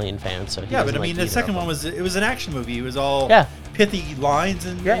isn't an Alien fan, so he Yeah, but doesn't I mean, like the second either one of them. it was an action movie. It was all Yeah. pithy lines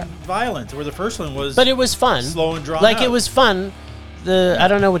and, Yeah. and violence, where the first one was. But it was fun. slow and drawn Like, out. it was fun. I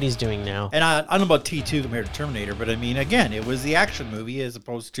don't know what he's doing now. And I don't know about T2 compared to Terminator, but I mean, again, it was the action movie as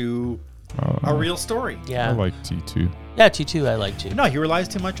opposed to a real story. Yeah. I like T2. Yeah, T2 I like too. No, he relies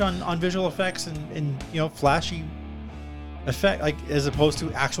too much on visual effects and flashy effect, like as opposed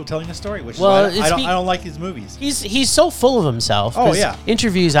to actual telling a story. Which Well, is why it's I don't like these movies. He's so full of himself. Oh, 'cause yeah.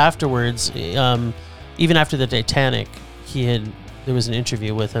 Interviews afterwards, even after the Titanic, there was an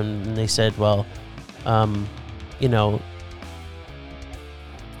interview with him, and they said, well,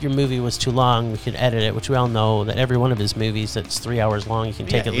 your movie was too long. We could edit it, which we all know that every one of his movies that's 3 hours long, you can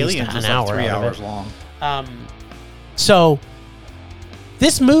take at least Aliens an was hour like 3 out of hours it. long. So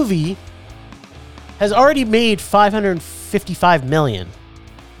this movie has already made $555 million.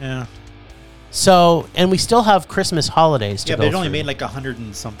 Yeah. So, and we still have Christmas holidays to Yeah, go but it only through. made like 100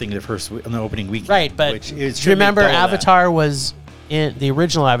 and something on the opening weekend. Right, but which do it you should make remember double that. Avatar was the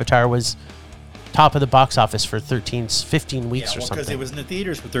original Avatar was top of the box office for 15 weeks or Because something. it was in the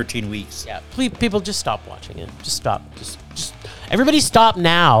theaters for 13 weeks. Yeah, please, people, just stop watching it. Just stop. Just everybody stop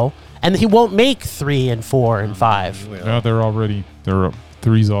now, and he won't make 3 and 4 and 5. No, they're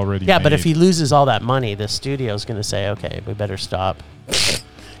 3's already Yeah, but if made. he loses all that money, the studio's going to say, okay, we better stop.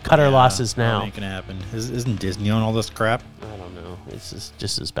 Cut our losses That now. ain't gonna happen. Isn't Disney on all this crap? I don't know. It's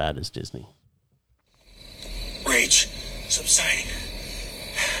just as bad as Disney. Rage subsiding.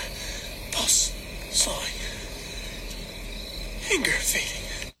 Pulse slowing. Anger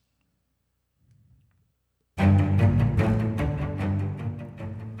fading.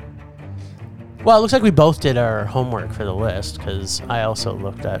 Well, it looks like we both did our homework for the list, because I also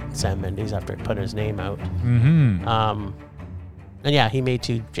looked at Sam Mendes after I put his name out. Mm-hmm. And yeah, he made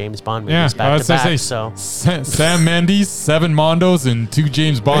 2 James Bond Yeah, movies I back was to gonna back. say, So Sam Mendes, 7 Mondos, and 2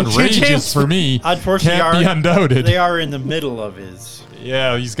 James Bond And 2 rages James- for me. Unfortunately, can't be undoubted. They are in the middle of his.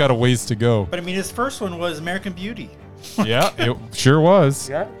 Yeah, he's got a ways to go. But I mean, his first one was American Beauty. Yeah, it sure was.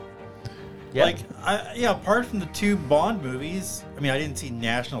 yeah. Like, apart from the 2 Bond movies, I mean, I didn't see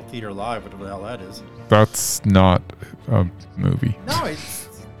National Theater Live, whatever the hell that is. That's not a movie. No, it's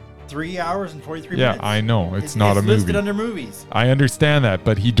 3 hours and 43 Yeah, minutes. I know. It's not a listed movie. under movies. I understand that,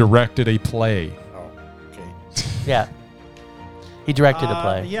 but he directed a play. Oh, okay. Yeah. He directed a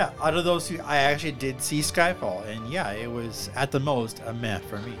play. Yeah, out of those 2, I actually did see Skyfall, and yeah, it was at the most a meh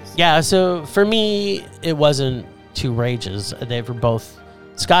for me. Yeah, so for me, it wasn't 2 rages. They were both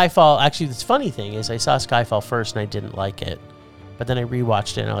Skyfall. Actually, the funny thing is I saw Skyfall first and I didn't like it. But then I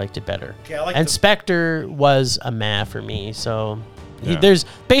rewatched it and I liked it better. Okay, I like and the- Spectre was a meh for me. So Yeah. there's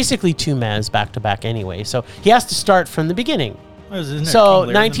basically 2 mehs back to back anyway. So he has to start from the beginning. Isn't there So King Lear in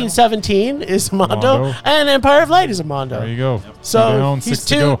the middle? 1917 is Mondo, Mondo. and Empire of Light is a Mondo. There you go. So 2 down, he's 6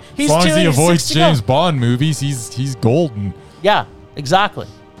 to two- go. he's as long two as he and he's avoids 6 to go. James Bond movies, he's golden. Yeah, exactly.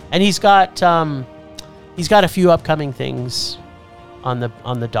 And he's got a few upcoming things on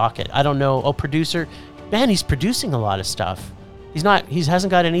the docket. I don't know. Oh, producer, man, he's producing a lot of stuff. He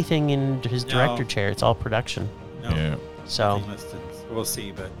hasn't got anything in his director chair. It's all production. No, Yeah. So nothing listed. We'll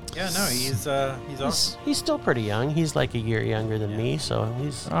see, but yeah, no, he's awesome. he's still pretty young. He's like a year younger than me, so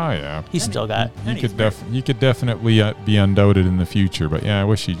Oh yeah. he's still got. And He he's could definitely be undoubted in the future, but yeah, I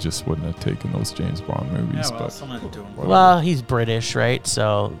wish he just wouldn't have taken those James Bond movies. Yeah, well, but someone had to do him. Well, he's British, right?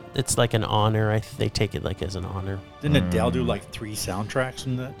 So it's like an honor. They take it like as an honor. Didn't Adele do like 3 soundtracks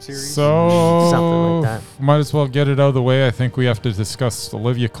in that series? so Something like that. might as well get it out of the way. I think we have to discuss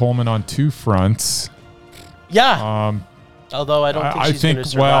Olivia Colman on 2 fronts. Yeah. Although I don't think she's going to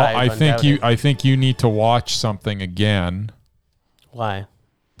survive. I think you need to watch something again Why?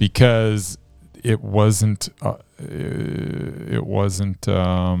 because it wasn't a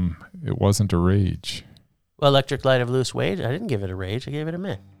rage. Well, Electric Light of Louis Wade, I didn't give it a rage. I gave it a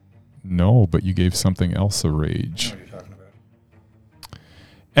meh. No, but you gave something else a I rage. know what you're talking about.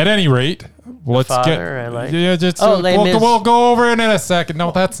 At any rate, let's Father, get. I like. Yeah, just Les Mis. we'll go over it in a second.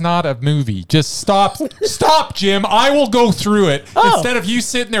 No, that's not a movie. Just stop, stop, Jim. I will go through it instead of you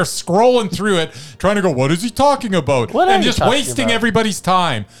sitting there scrolling through it, trying to go. What is he talking about? What are and you just talking wasting about? everybody's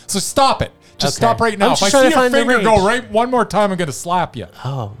time. So stop it. Just Okay. stop right now. I'm If just I trying see to your find the finger go rage. right one more time, I'm going to slap you.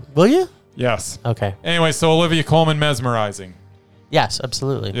 Oh, will you? Yes. Okay. Anyway, so Olivia Colman mesmerizing. Yes,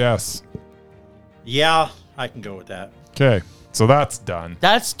 absolutely. Yes. Yeah, I can go with that. Okay. So that's done.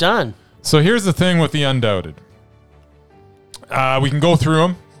 That's done. So here's the thing with the Undoubted. We can go through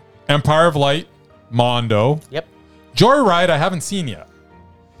them. Empire of Light, Mondo. Yep. Joyride, I haven't seen yet.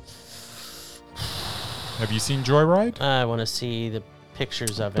 Have you seen Joyride? I want to see the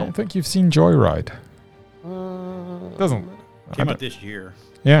pictures of Don't it. think you've seen Joyride. Doesn't. Came out this year.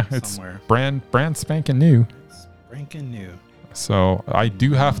 Yeah, it's somewhere. brand spanking new. It's ranking new. So I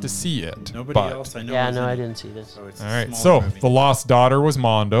do have to see it. Nobody but- else I know. Yeah, is no, in I it. didn't see this. So it's All a right. smaller So movie. The Lost Daughter was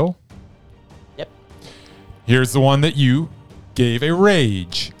Mondo. Yep. Here's the one that you gave a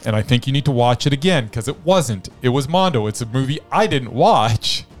rage, and I think you need to watch it again because it wasn't. It was Mondo. It's a movie I didn't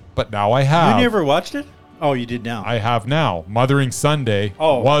watch, but now I have. You never watched it? Oh, you did now. I have now. Mothering Sunday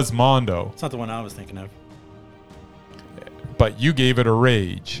Oh. was Mondo, It's not the one I was thinking of. but you gave it a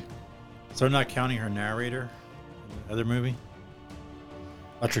rage. So I'm not counting her narrator in the other movie?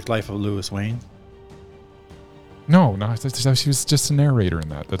 Electric Life of Louis Wayne. No, she was just a narrator in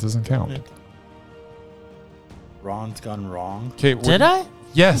that. That doesn't count. Yeah. Ron's Gone Wrong. Okay, Did I?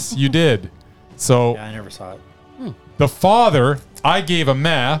 Yes, you did. So Yeah, I never saw it. The Father, I gave a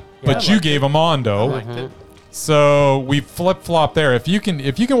meh, but I you liked gave a Mondo. I liked it. So we flip flop there. If you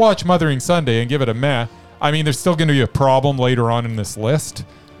can watch Mothering Sunday and give it a meh, I mean, there's still going to be a problem later on in this list,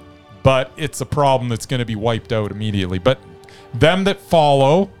 but it's a problem that's going to be wiped out immediately. But Them That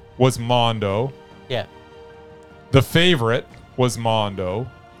Follow was Mondo. Yeah. The Favorite was Mondo.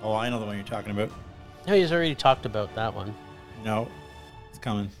 Oh, I know the one you're talking about. No, he's already talked about that one. No, it's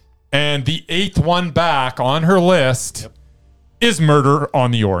coming. And the eighth one back on her list Yep. is Murder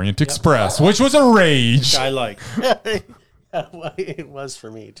on the Orient Express, which was a rage. Which I like. It was for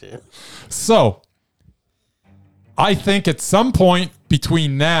me too. So, I think at some point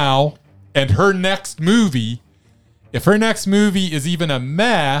between now and her next movie, if her next movie is even a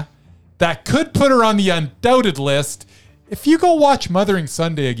meh, that could put her on the Undoubted list. If you go watch Mothering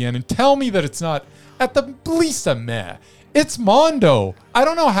Sunday again and tell me that it's not at the least a meh, it's Mondo. I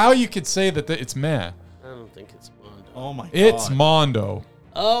don't know how you could say that it's meh. I don't think it's Mondo. Oh my god. It's Mondo.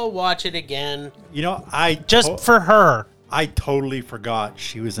 Oh, watch it again. You know, I Just for her. I totally forgot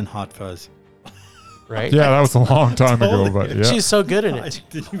she was in Hot Fuzz. Right? Yeah, that was a long time ago, but yeah. She's so good in I it.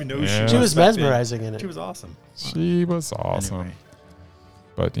 didn't even know Yeah. She was that big. mesmerizing in it. She was awesome. She was awesome. Anyway.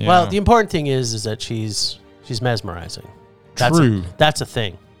 But yeah. Well, the important thing is that she's mesmerizing. True. That's a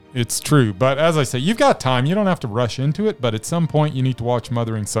thing. It's true. But as I say, you've got time. You don't have to rush into it. But at some point, you need to watch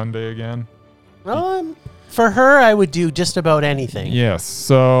Mothering Sunday again. Well, for her, I would do just about anything. Yes.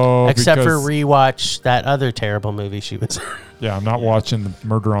 So. Except for because- rewatch that other terrible movie she was in. Yeah, I'm not watching the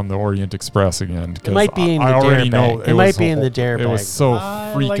Murder on the Orient Express again. 'cause might be in I the already dare know bag. It might was be in the hor- dare It was bag. so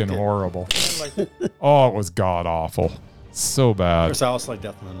I liked freaking it. horrible. I liked it. Oh, it was god awful. So Of bad. course, I also like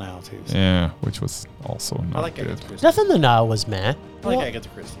Death in the Now too. So. Yeah, which was also not I like good. Agatha Christie. Death in the Nile was meh. I like Agatha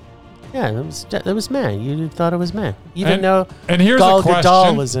Christie. Yeah, it was meh. You thought it was meh. Even And- though And here's Gal a question.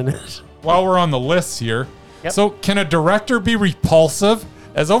 Gadot was in it. While we're on the list here, Yep. so can a director be repulsive?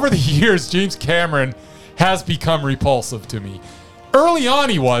 As over the years, James Cameron has become repulsive to me. Early on,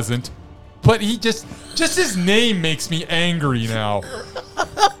 he wasn't, but he just his name makes me angry now.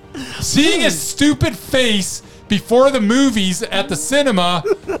 Seeing his stupid face before the movies at the cinema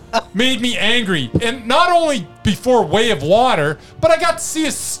made me angry. And not only before Way of Water, but I got to see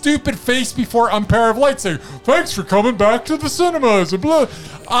his stupid face before Empire of Light saying, "Thanks for coming back to the cinemas." And blah.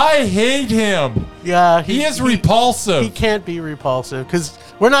 I hate him. Yeah, He is repulsive. He can't be repulsive because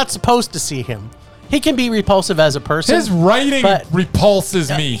we're not supposed to see him. He can be repulsive as a person. His writing but- repulses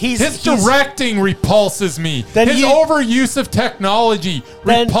me. he's- His he's- directing repulses me. Then His you- overuse of technology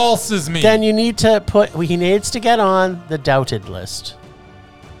Then- repulses me. Then you need to he needs to get on the doubted list.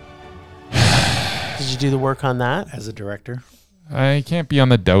 Did you do the work on that? As a director, I can't be on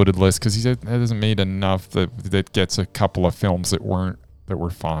the doubted list because he hasn't made enough that gets a couple of films that were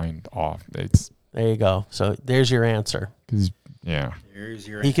fine off. It's There you go. So there's your answer. because yeah. here's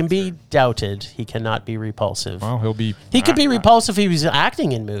your. He can be doubted. He cannot be repulsive. Well, he'll be. He could be repulsive if he was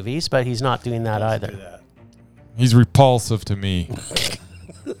acting in movies, but he's not doing that Do either. that. He's repulsive to me.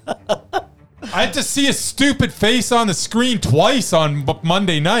 I had to see a stupid face on the screen twice on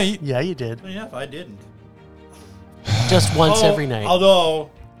Monday night. Yeah, you did. Yeah, if I didn't. Just once every night. Although,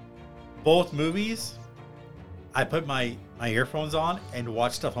 both movies, I put my earphones on and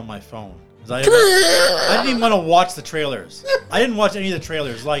watch stuff on my phone. 'Cause I didn't even want to watch the trailers. I didn't watch any of the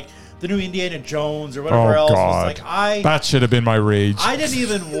trailers, like the new Indiana Jones or whatever else. God. Was like That should have been my rage. I didn't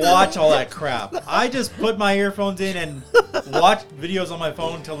even watch all that crap. I just put my earphones in and watched videos on my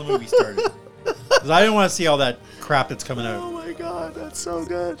phone until the movie started. Because I didn't want to see all that crap that's coming out. Oh my God, that's so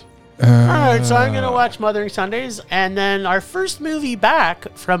good. All right, so I'm going to watch Mothering Sundays. And then our first movie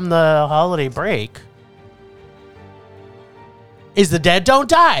back from the holiday break is The Dead Don't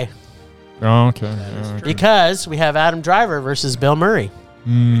Die. Oh, okay. Yeah, okay. Because we have Adam Driver versus Bill Murray.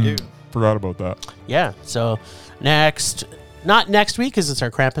 We do. Forgot about that. Yeah, so not next week because it's our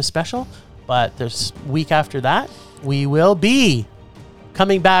Krampus special, but this week after that, we will be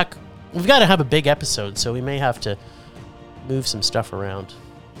coming back. We've got to have a big episode, so we may have to move some stuff around.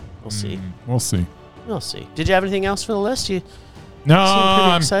 We'll see. We'll see. We'll see. Did you have anything else for the list? You No, seem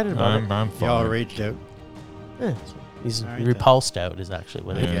pretty I'm excited about it. I'm Y'all fine. raged out. Eh, he's All right, repulsed out is actually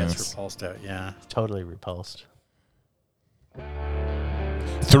what it Yeah, is. it's repulsed out, yeah. Totally repulsed.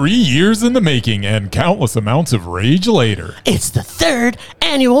 3 years in the making and countless amounts of rage later. It's the 3rd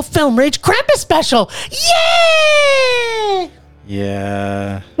annual Film Rage Krampus special. Yay!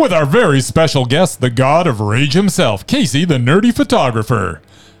 Yeah. With our very special guest, the god of rage himself, Casey the nerdy photographer.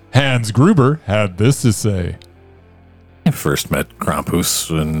 Hans Gruber had this to say. I first met Krampus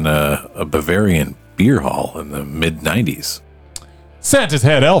in a Bavarian beer hall in the mid-90s. Santa's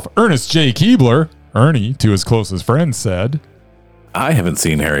head elf, Ernest J. Keebler, Ernie, to his closest friends, said, I haven't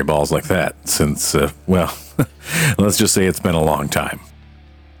seen hairy balls like that since, well, let's just say it's been a long time.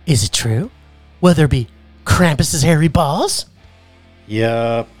 Is it true? Will there be Krampus's hairy balls?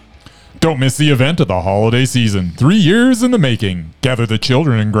 Yep. Don't miss the event of the holiday season. 3 years in the making. Gather the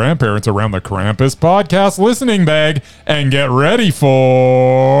children and grandparents around the Krampus podcast listening bag and get ready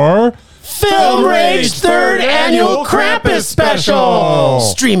for... Film Rage 3rd Annual Krampus Special!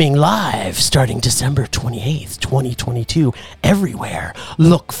 Streaming live starting December 28th, 2022. Everywhere.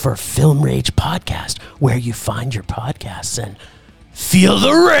 Look for Film Rage Podcast where you find your podcasts and feel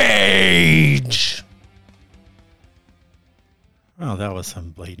the rage! Oh, that was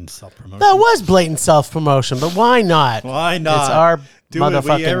some blatant self-promotion. That was blatant self-promotion, but why not? Why not? It's our Do motherfucking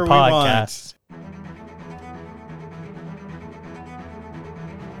whatever we want. podcast.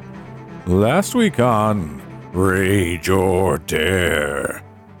 Last week on Rage or Dare,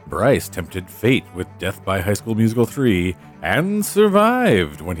 Bryce tempted fate with Death by High School Musical 3 and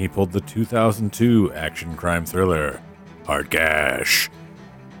survived when he pulled the 2002 action crime thriller Hard Cash.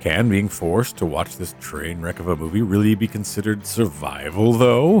 Can being forced to watch this train wreck of a movie really be considered survival,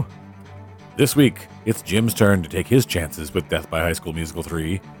 though? This week, it's Jim's turn to take his chances with Death by High School Musical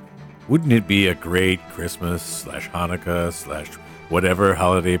 3. Wouldn't it be a great Christmas / Hanukkah / whatever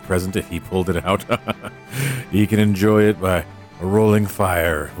holiday present if he pulled it out? He can enjoy it by a rolling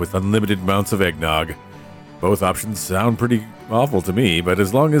fire with unlimited amounts of eggnog. Both options sound pretty awful to me, but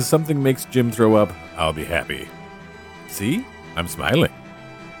as long as something makes Jim throw up, I'll be happy. See? I'm smiling.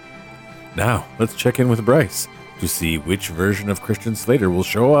 Now, let's check in with Bryce to see which version of Christian Slater will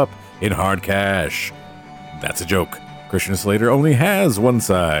show up in Hard Cash. That's a joke. Christian Slater only has one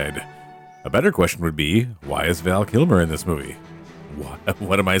side. A better question would be, why is Val Kilmer in this movie?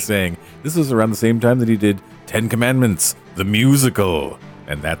 What am I saying? This was around the same time that he did 10 Commandments, the musical,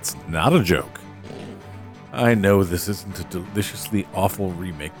 and that's not a joke. I know this isn't a deliciously awful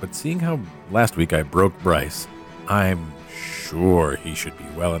remake, but seeing how last week I broke Bryce, I'm sure he should be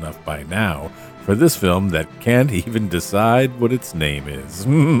well enough by now for this film that can't even decide what its name is.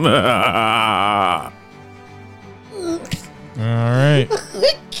 All right.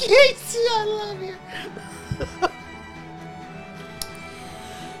 Casey, I love you.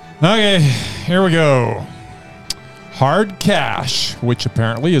 Okay, here we go. Hard Cash, which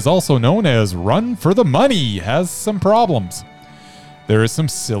apparently is also known as Run for the Money, has some problems. There is some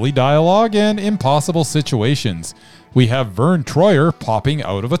silly dialogue and impossible situations. We have Vern Troyer popping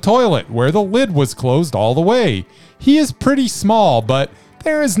out of a toilet where the lid was closed all the way. He is pretty small, but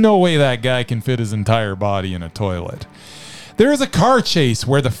there is no way that guy can fit his entire body in a toilet. There is a car chase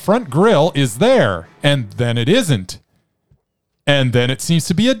where the front grille is there, and then it isn't. And then it seems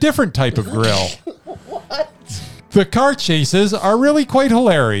to be a different type of grill. What? The car chases are really quite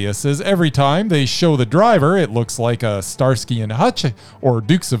hilarious, as every time they show the driver, it looks like a Starsky and Hutch or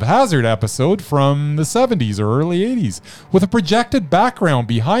Dukes of Hazzard episode from the 70s or early 80s, with a projected background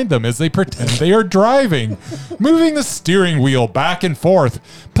behind them as they pretend they are driving, moving the steering wheel back and forth,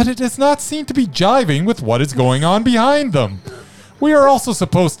 but it does not seem to be jiving with what is going on behind them. We are also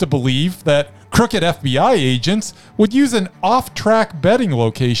supposed to believe that crooked FBI agents would use an off-track betting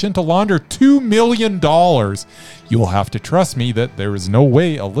location to launder $2 million. You'll have to trust me that there is no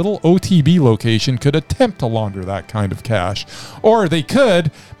way a little OTB location could attempt to launder that kind of cash. Or they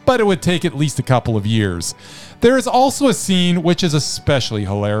could, but it would take at least a couple of years. There is also a scene which is especially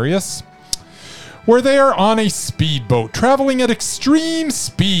hilarious, where they are on a speedboat traveling at extreme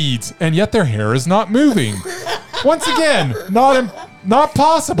speeds, and yet their hair is not moving. Once again, not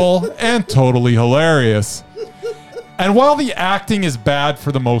possible and totally hilarious. And while the acting is bad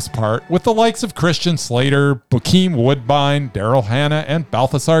for the most part, with the likes of Christian Slater, Bokeem Woodbine, Daryl Hannah, and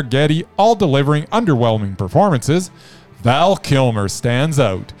Balthazar Getty all delivering underwhelming performances, Val Kilmer stands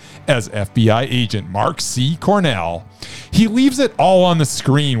out as FBI agent Mark C. Cornell. He leaves it all on the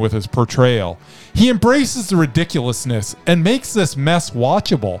screen with his portrayal. He embraces the ridiculousness and makes this mess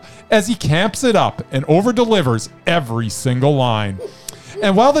watchable as he camps it up and over-delivers every single line.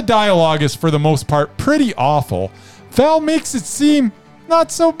 And while the dialogue is for the most part pretty awful, Val makes it seem not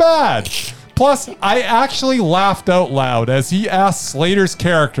so bad. Plus, I actually laughed out loud as he asked Slater's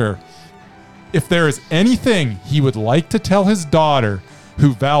character if there is anything he would like to tell his daughter,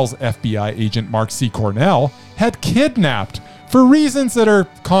 who Val's FBI agent Mark C. Cornell had kidnapped for reasons that are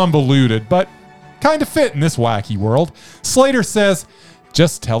convoluted, but kind of fit in this wacky world. Slater says,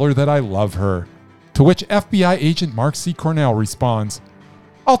 "Just tell her that I love her." To which FBI agent Mark C. Cornell responds,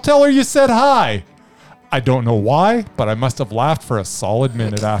 "I'll tell her you said hi." I don't know why, but I must have laughed for a solid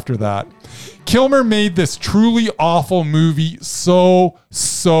minute after that. Kilmer made this truly awful movie so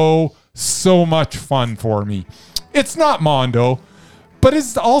much fun for me. It's not Mondo, but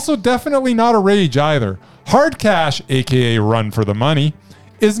it's also definitely not a rage either. Hard Cash, aka Run for the Money,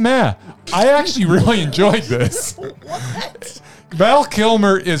 is meh. I actually really enjoyed this. What? Val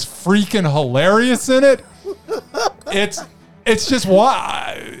Kilmer is freaking hilarious in it. It's just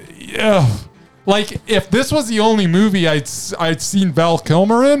why. Like, if this was the only movie I'd seen Val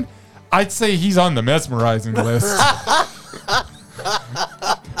Kilmer in, I'd say he's on the mesmerizing list.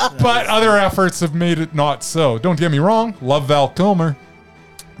 But other efforts have made it not so. Don't get me wrong, love Val Kilmer.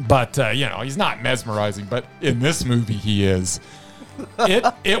 But, he's not mesmerizing. But in this movie, he is.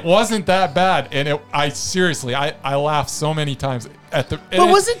 It wasn't that bad. And I laughed so many times at the... But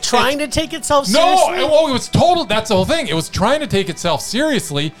was it trying to take itself seriously? No, it was total... That's the whole thing. It was trying to take itself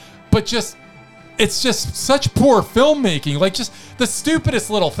seriously, but just... It's just such poor filmmaking. Like, just the stupidest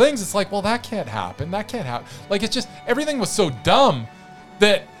little things. It's like, well, that can't happen. That can't happen. Like, it's just... Everything was so dumb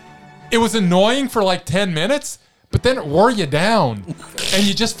that it was annoying for like 10 minutes, but then it wore you down. And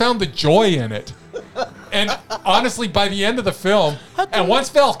you just found the joy in it. And honestly, by the end of the film, and once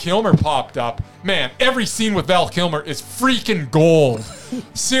Val Kilmer popped up, man, every scene with Val Kilmer is freaking gold.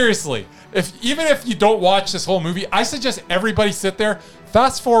 Seriously. Even if you don't watch this whole movie, I suggest everybody sit there,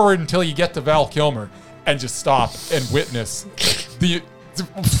 fast forward until you get to Val Kilmer, and just stop and witness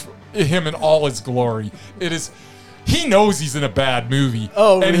him in all his glory. He knows he's in a bad movie.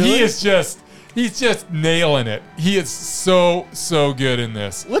 Oh, and really? He's just nailing it. He is so good in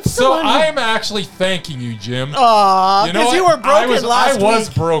this. So I'm actually thanking you, Jim. Aw, because you were broken last week. I was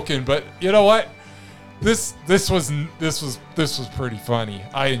broken, but you know what? This was pretty funny.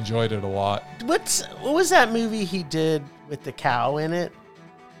 I enjoyed it a lot. What was that movie he did with the cow in it?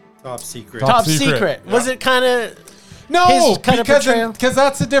 Top Secret. Top Secret. Yeah. Was it kind of no? his kind of portrayal? Because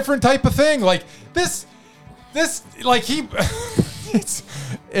that's a different type of thing. Like this like he.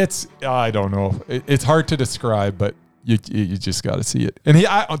 It's I don't know. It's hard to describe, but you just got to see it. And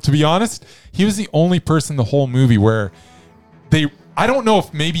to be honest, he was the only person the whole movie where I don't know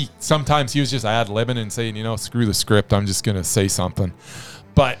if maybe sometimes he was just ad-libbing and saying, screw the script, I'm just going to say something.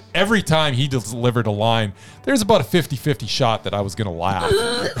 But every time he delivered a line, there's about a 50-50 shot that I was going to laugh.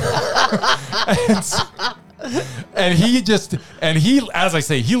 and he, as I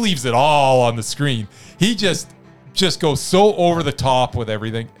say, he leaves it all on the screen. He just goes so over the top with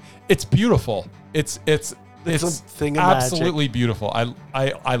everything. It's beautiful. It's thing of absolutely magic. Beautiful.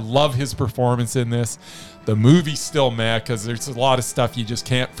 I love his performance in this. The movie's still meh because there's a lot of stuff you just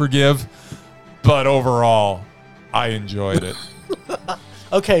can't forgive. But overall, I enjoyed it.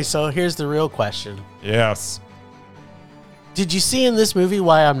 Okay, so here's the real question. Yes. Did you see in this movie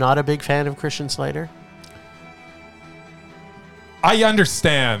why I'm not a big fan of Christian Slater? I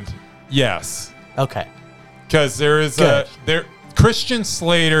understand. Yes. Okay. because Christian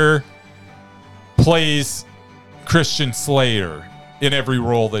Slater plays Christian Slater in every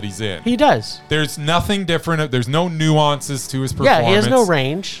role that he's in. He does. There's nothing different. There's no nuances to his performance. Yeah, he has no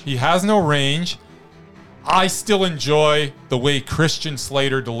range. He has no range. I still enjoy the way Christian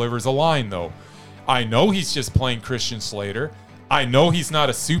Slater delivers a line, though. I know he's just playing Christian Slater. I know he's not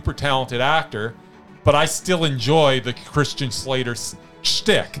a super talented actor, but I still enjoy the Christian Slater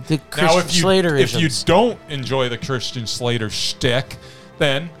shtick. The Christian Slater if you don't enjoy the Christian Slater shtick,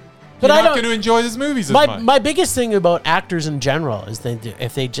 then But you're I not don't- going to enjoy his movies as much. My biggest thing about actors in general is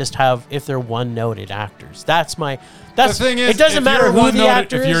if they're one-noted actors. The thing is, it doesn't if matter you're a who the one-noted-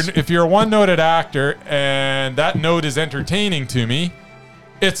 actor is. If you're a one-noted actor and that note is entertaining to me,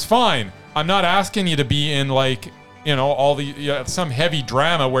 it's fine. I'm not asking you to be in some heavy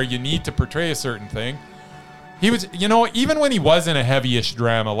drama where you need to portray a certain thing. He was, even when he was in a heavy-ish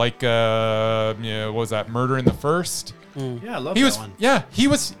drama, like what was that, Murder in the First? Yeah, I love He that was, one. yeah,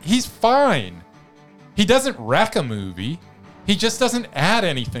 he's fine. He doesn't wreck a movie. He just doesn't add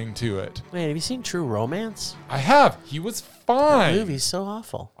anything to it. Man, have you seen True Romance? I have. He was fine. That movie's so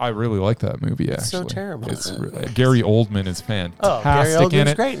awful. I really like that movie, actually. so terrible. It's Gary Oldman is fantastic Oldman's in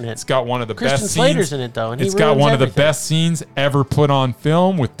it. great in it. It's got one of the Christian best Slater's scenes. in it, though, and it's he got ruins one of the everything. best scenes ever put on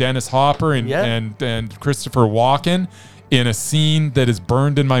film with Dennis Hopper and Yeah. and Christopher Walken in a scene that is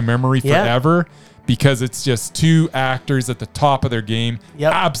burned in my memory Yeah. forever because it's just two actors at the top of their game.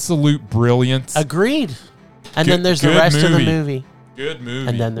 Yep. Absolute brilliance. Agreed. And Good- then there's the good rest of the movie. movie. Good movie.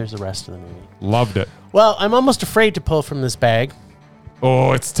 And then there's the rest of the movie. Loved it. Well, I'm almost afraid to pull from this bag.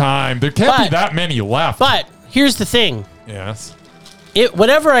 Oh, it's time. There can't be But- that many left. But here's the thing. yes.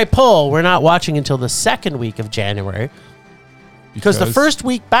 Whatever I pull, we're not watching until the second week of January. Because the first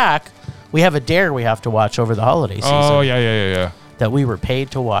week back, we have a dare we have to watch over the holiday season. Oh, yeah. That we were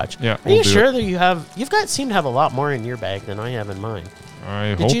paid to watch. Yeah, Are we'll you do sure it. that seem to have a lot more in your bag than I have in mine? I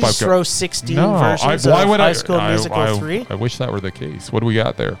Did hope you just I've got- throw 16 No, versions why of would High School I, Musical I, 3? I wish that were the case. What do we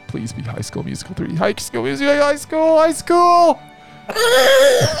got there? Please be High School Musical 3. High School Musical, High School.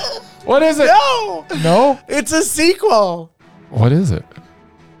 What is it? No! No? It's a sequel! What is it?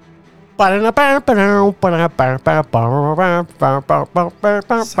 I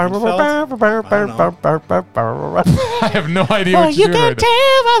have no idea Well, what you you're doing can right now.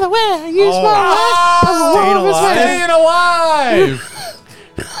 tell by the way I use my Staying Alive. Staying alive.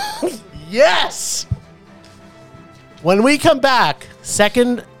 Yes! When we come back,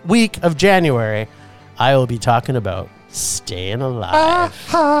 second week of January, I will be talking about Staying Alive.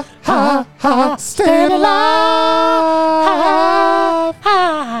 Staying alive.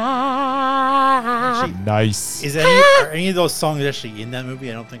 Nice. Are any of those songs actually in that movie?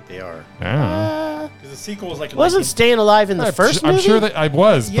 I don't think they are. Yeah. Because the sequel was like Wasn't Staying Alive in the first movie? I'm sure that I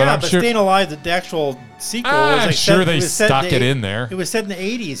was, Yeah, but I'm sure. Staying Alive, the actual sequel was I'm like sure they it was set stuck the it eight- in there. It was set in the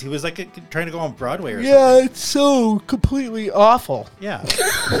 80s. He was like trying to go on Broadway or Yeah, something. it's so completely awful. Yeah.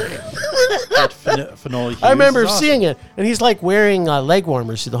 Finola Hughes I remember is awesome. seeing it, and he's like wearing leg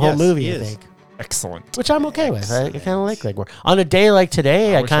warmers through the whole Yes, movie, he I is. think. Excellent. Which I'm okay with. I kind of like leg warmers. On a day like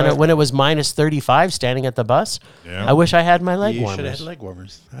today, I wish kind I- of, when it was minus 35 standing at the bus, Yeah. I wish I had my leg You should have warmers. had leg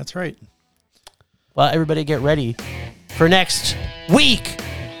warmers. That's right. Well, everybody get ready for next week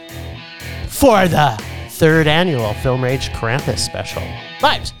for the third annual Film Rage Krampus special.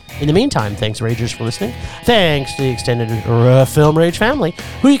 But in the meantime, thanks Ragers for listening. Thanks to the extended Film Rage family,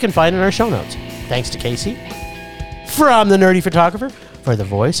 who you can find in our show notes. Thanks to Casey from The Nerdy Photographer for the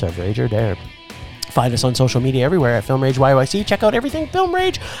voice of Rage or Dare. Find us on social media everywhere at Film Rage YYC. Check out everything Film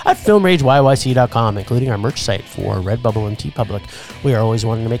Rage at filmrageyyc.com, including our merch site for Redbubble and TeePublic. We are always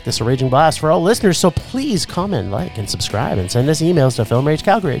wanting to make this a raging blast for all listeners, so please comment, like, and subscribe, and send us emails to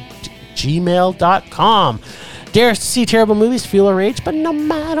filmragecalgary@gmail.com. Dare us to see terrible movies to feel our rage, but no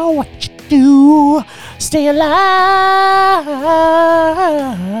matter what you do, stay alive.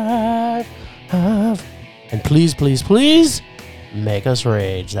 And please, please, please, make us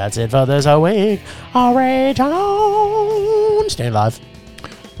rage. That's it for this week. I'll rage on. Stay alive.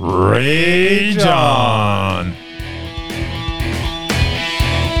 Rage on.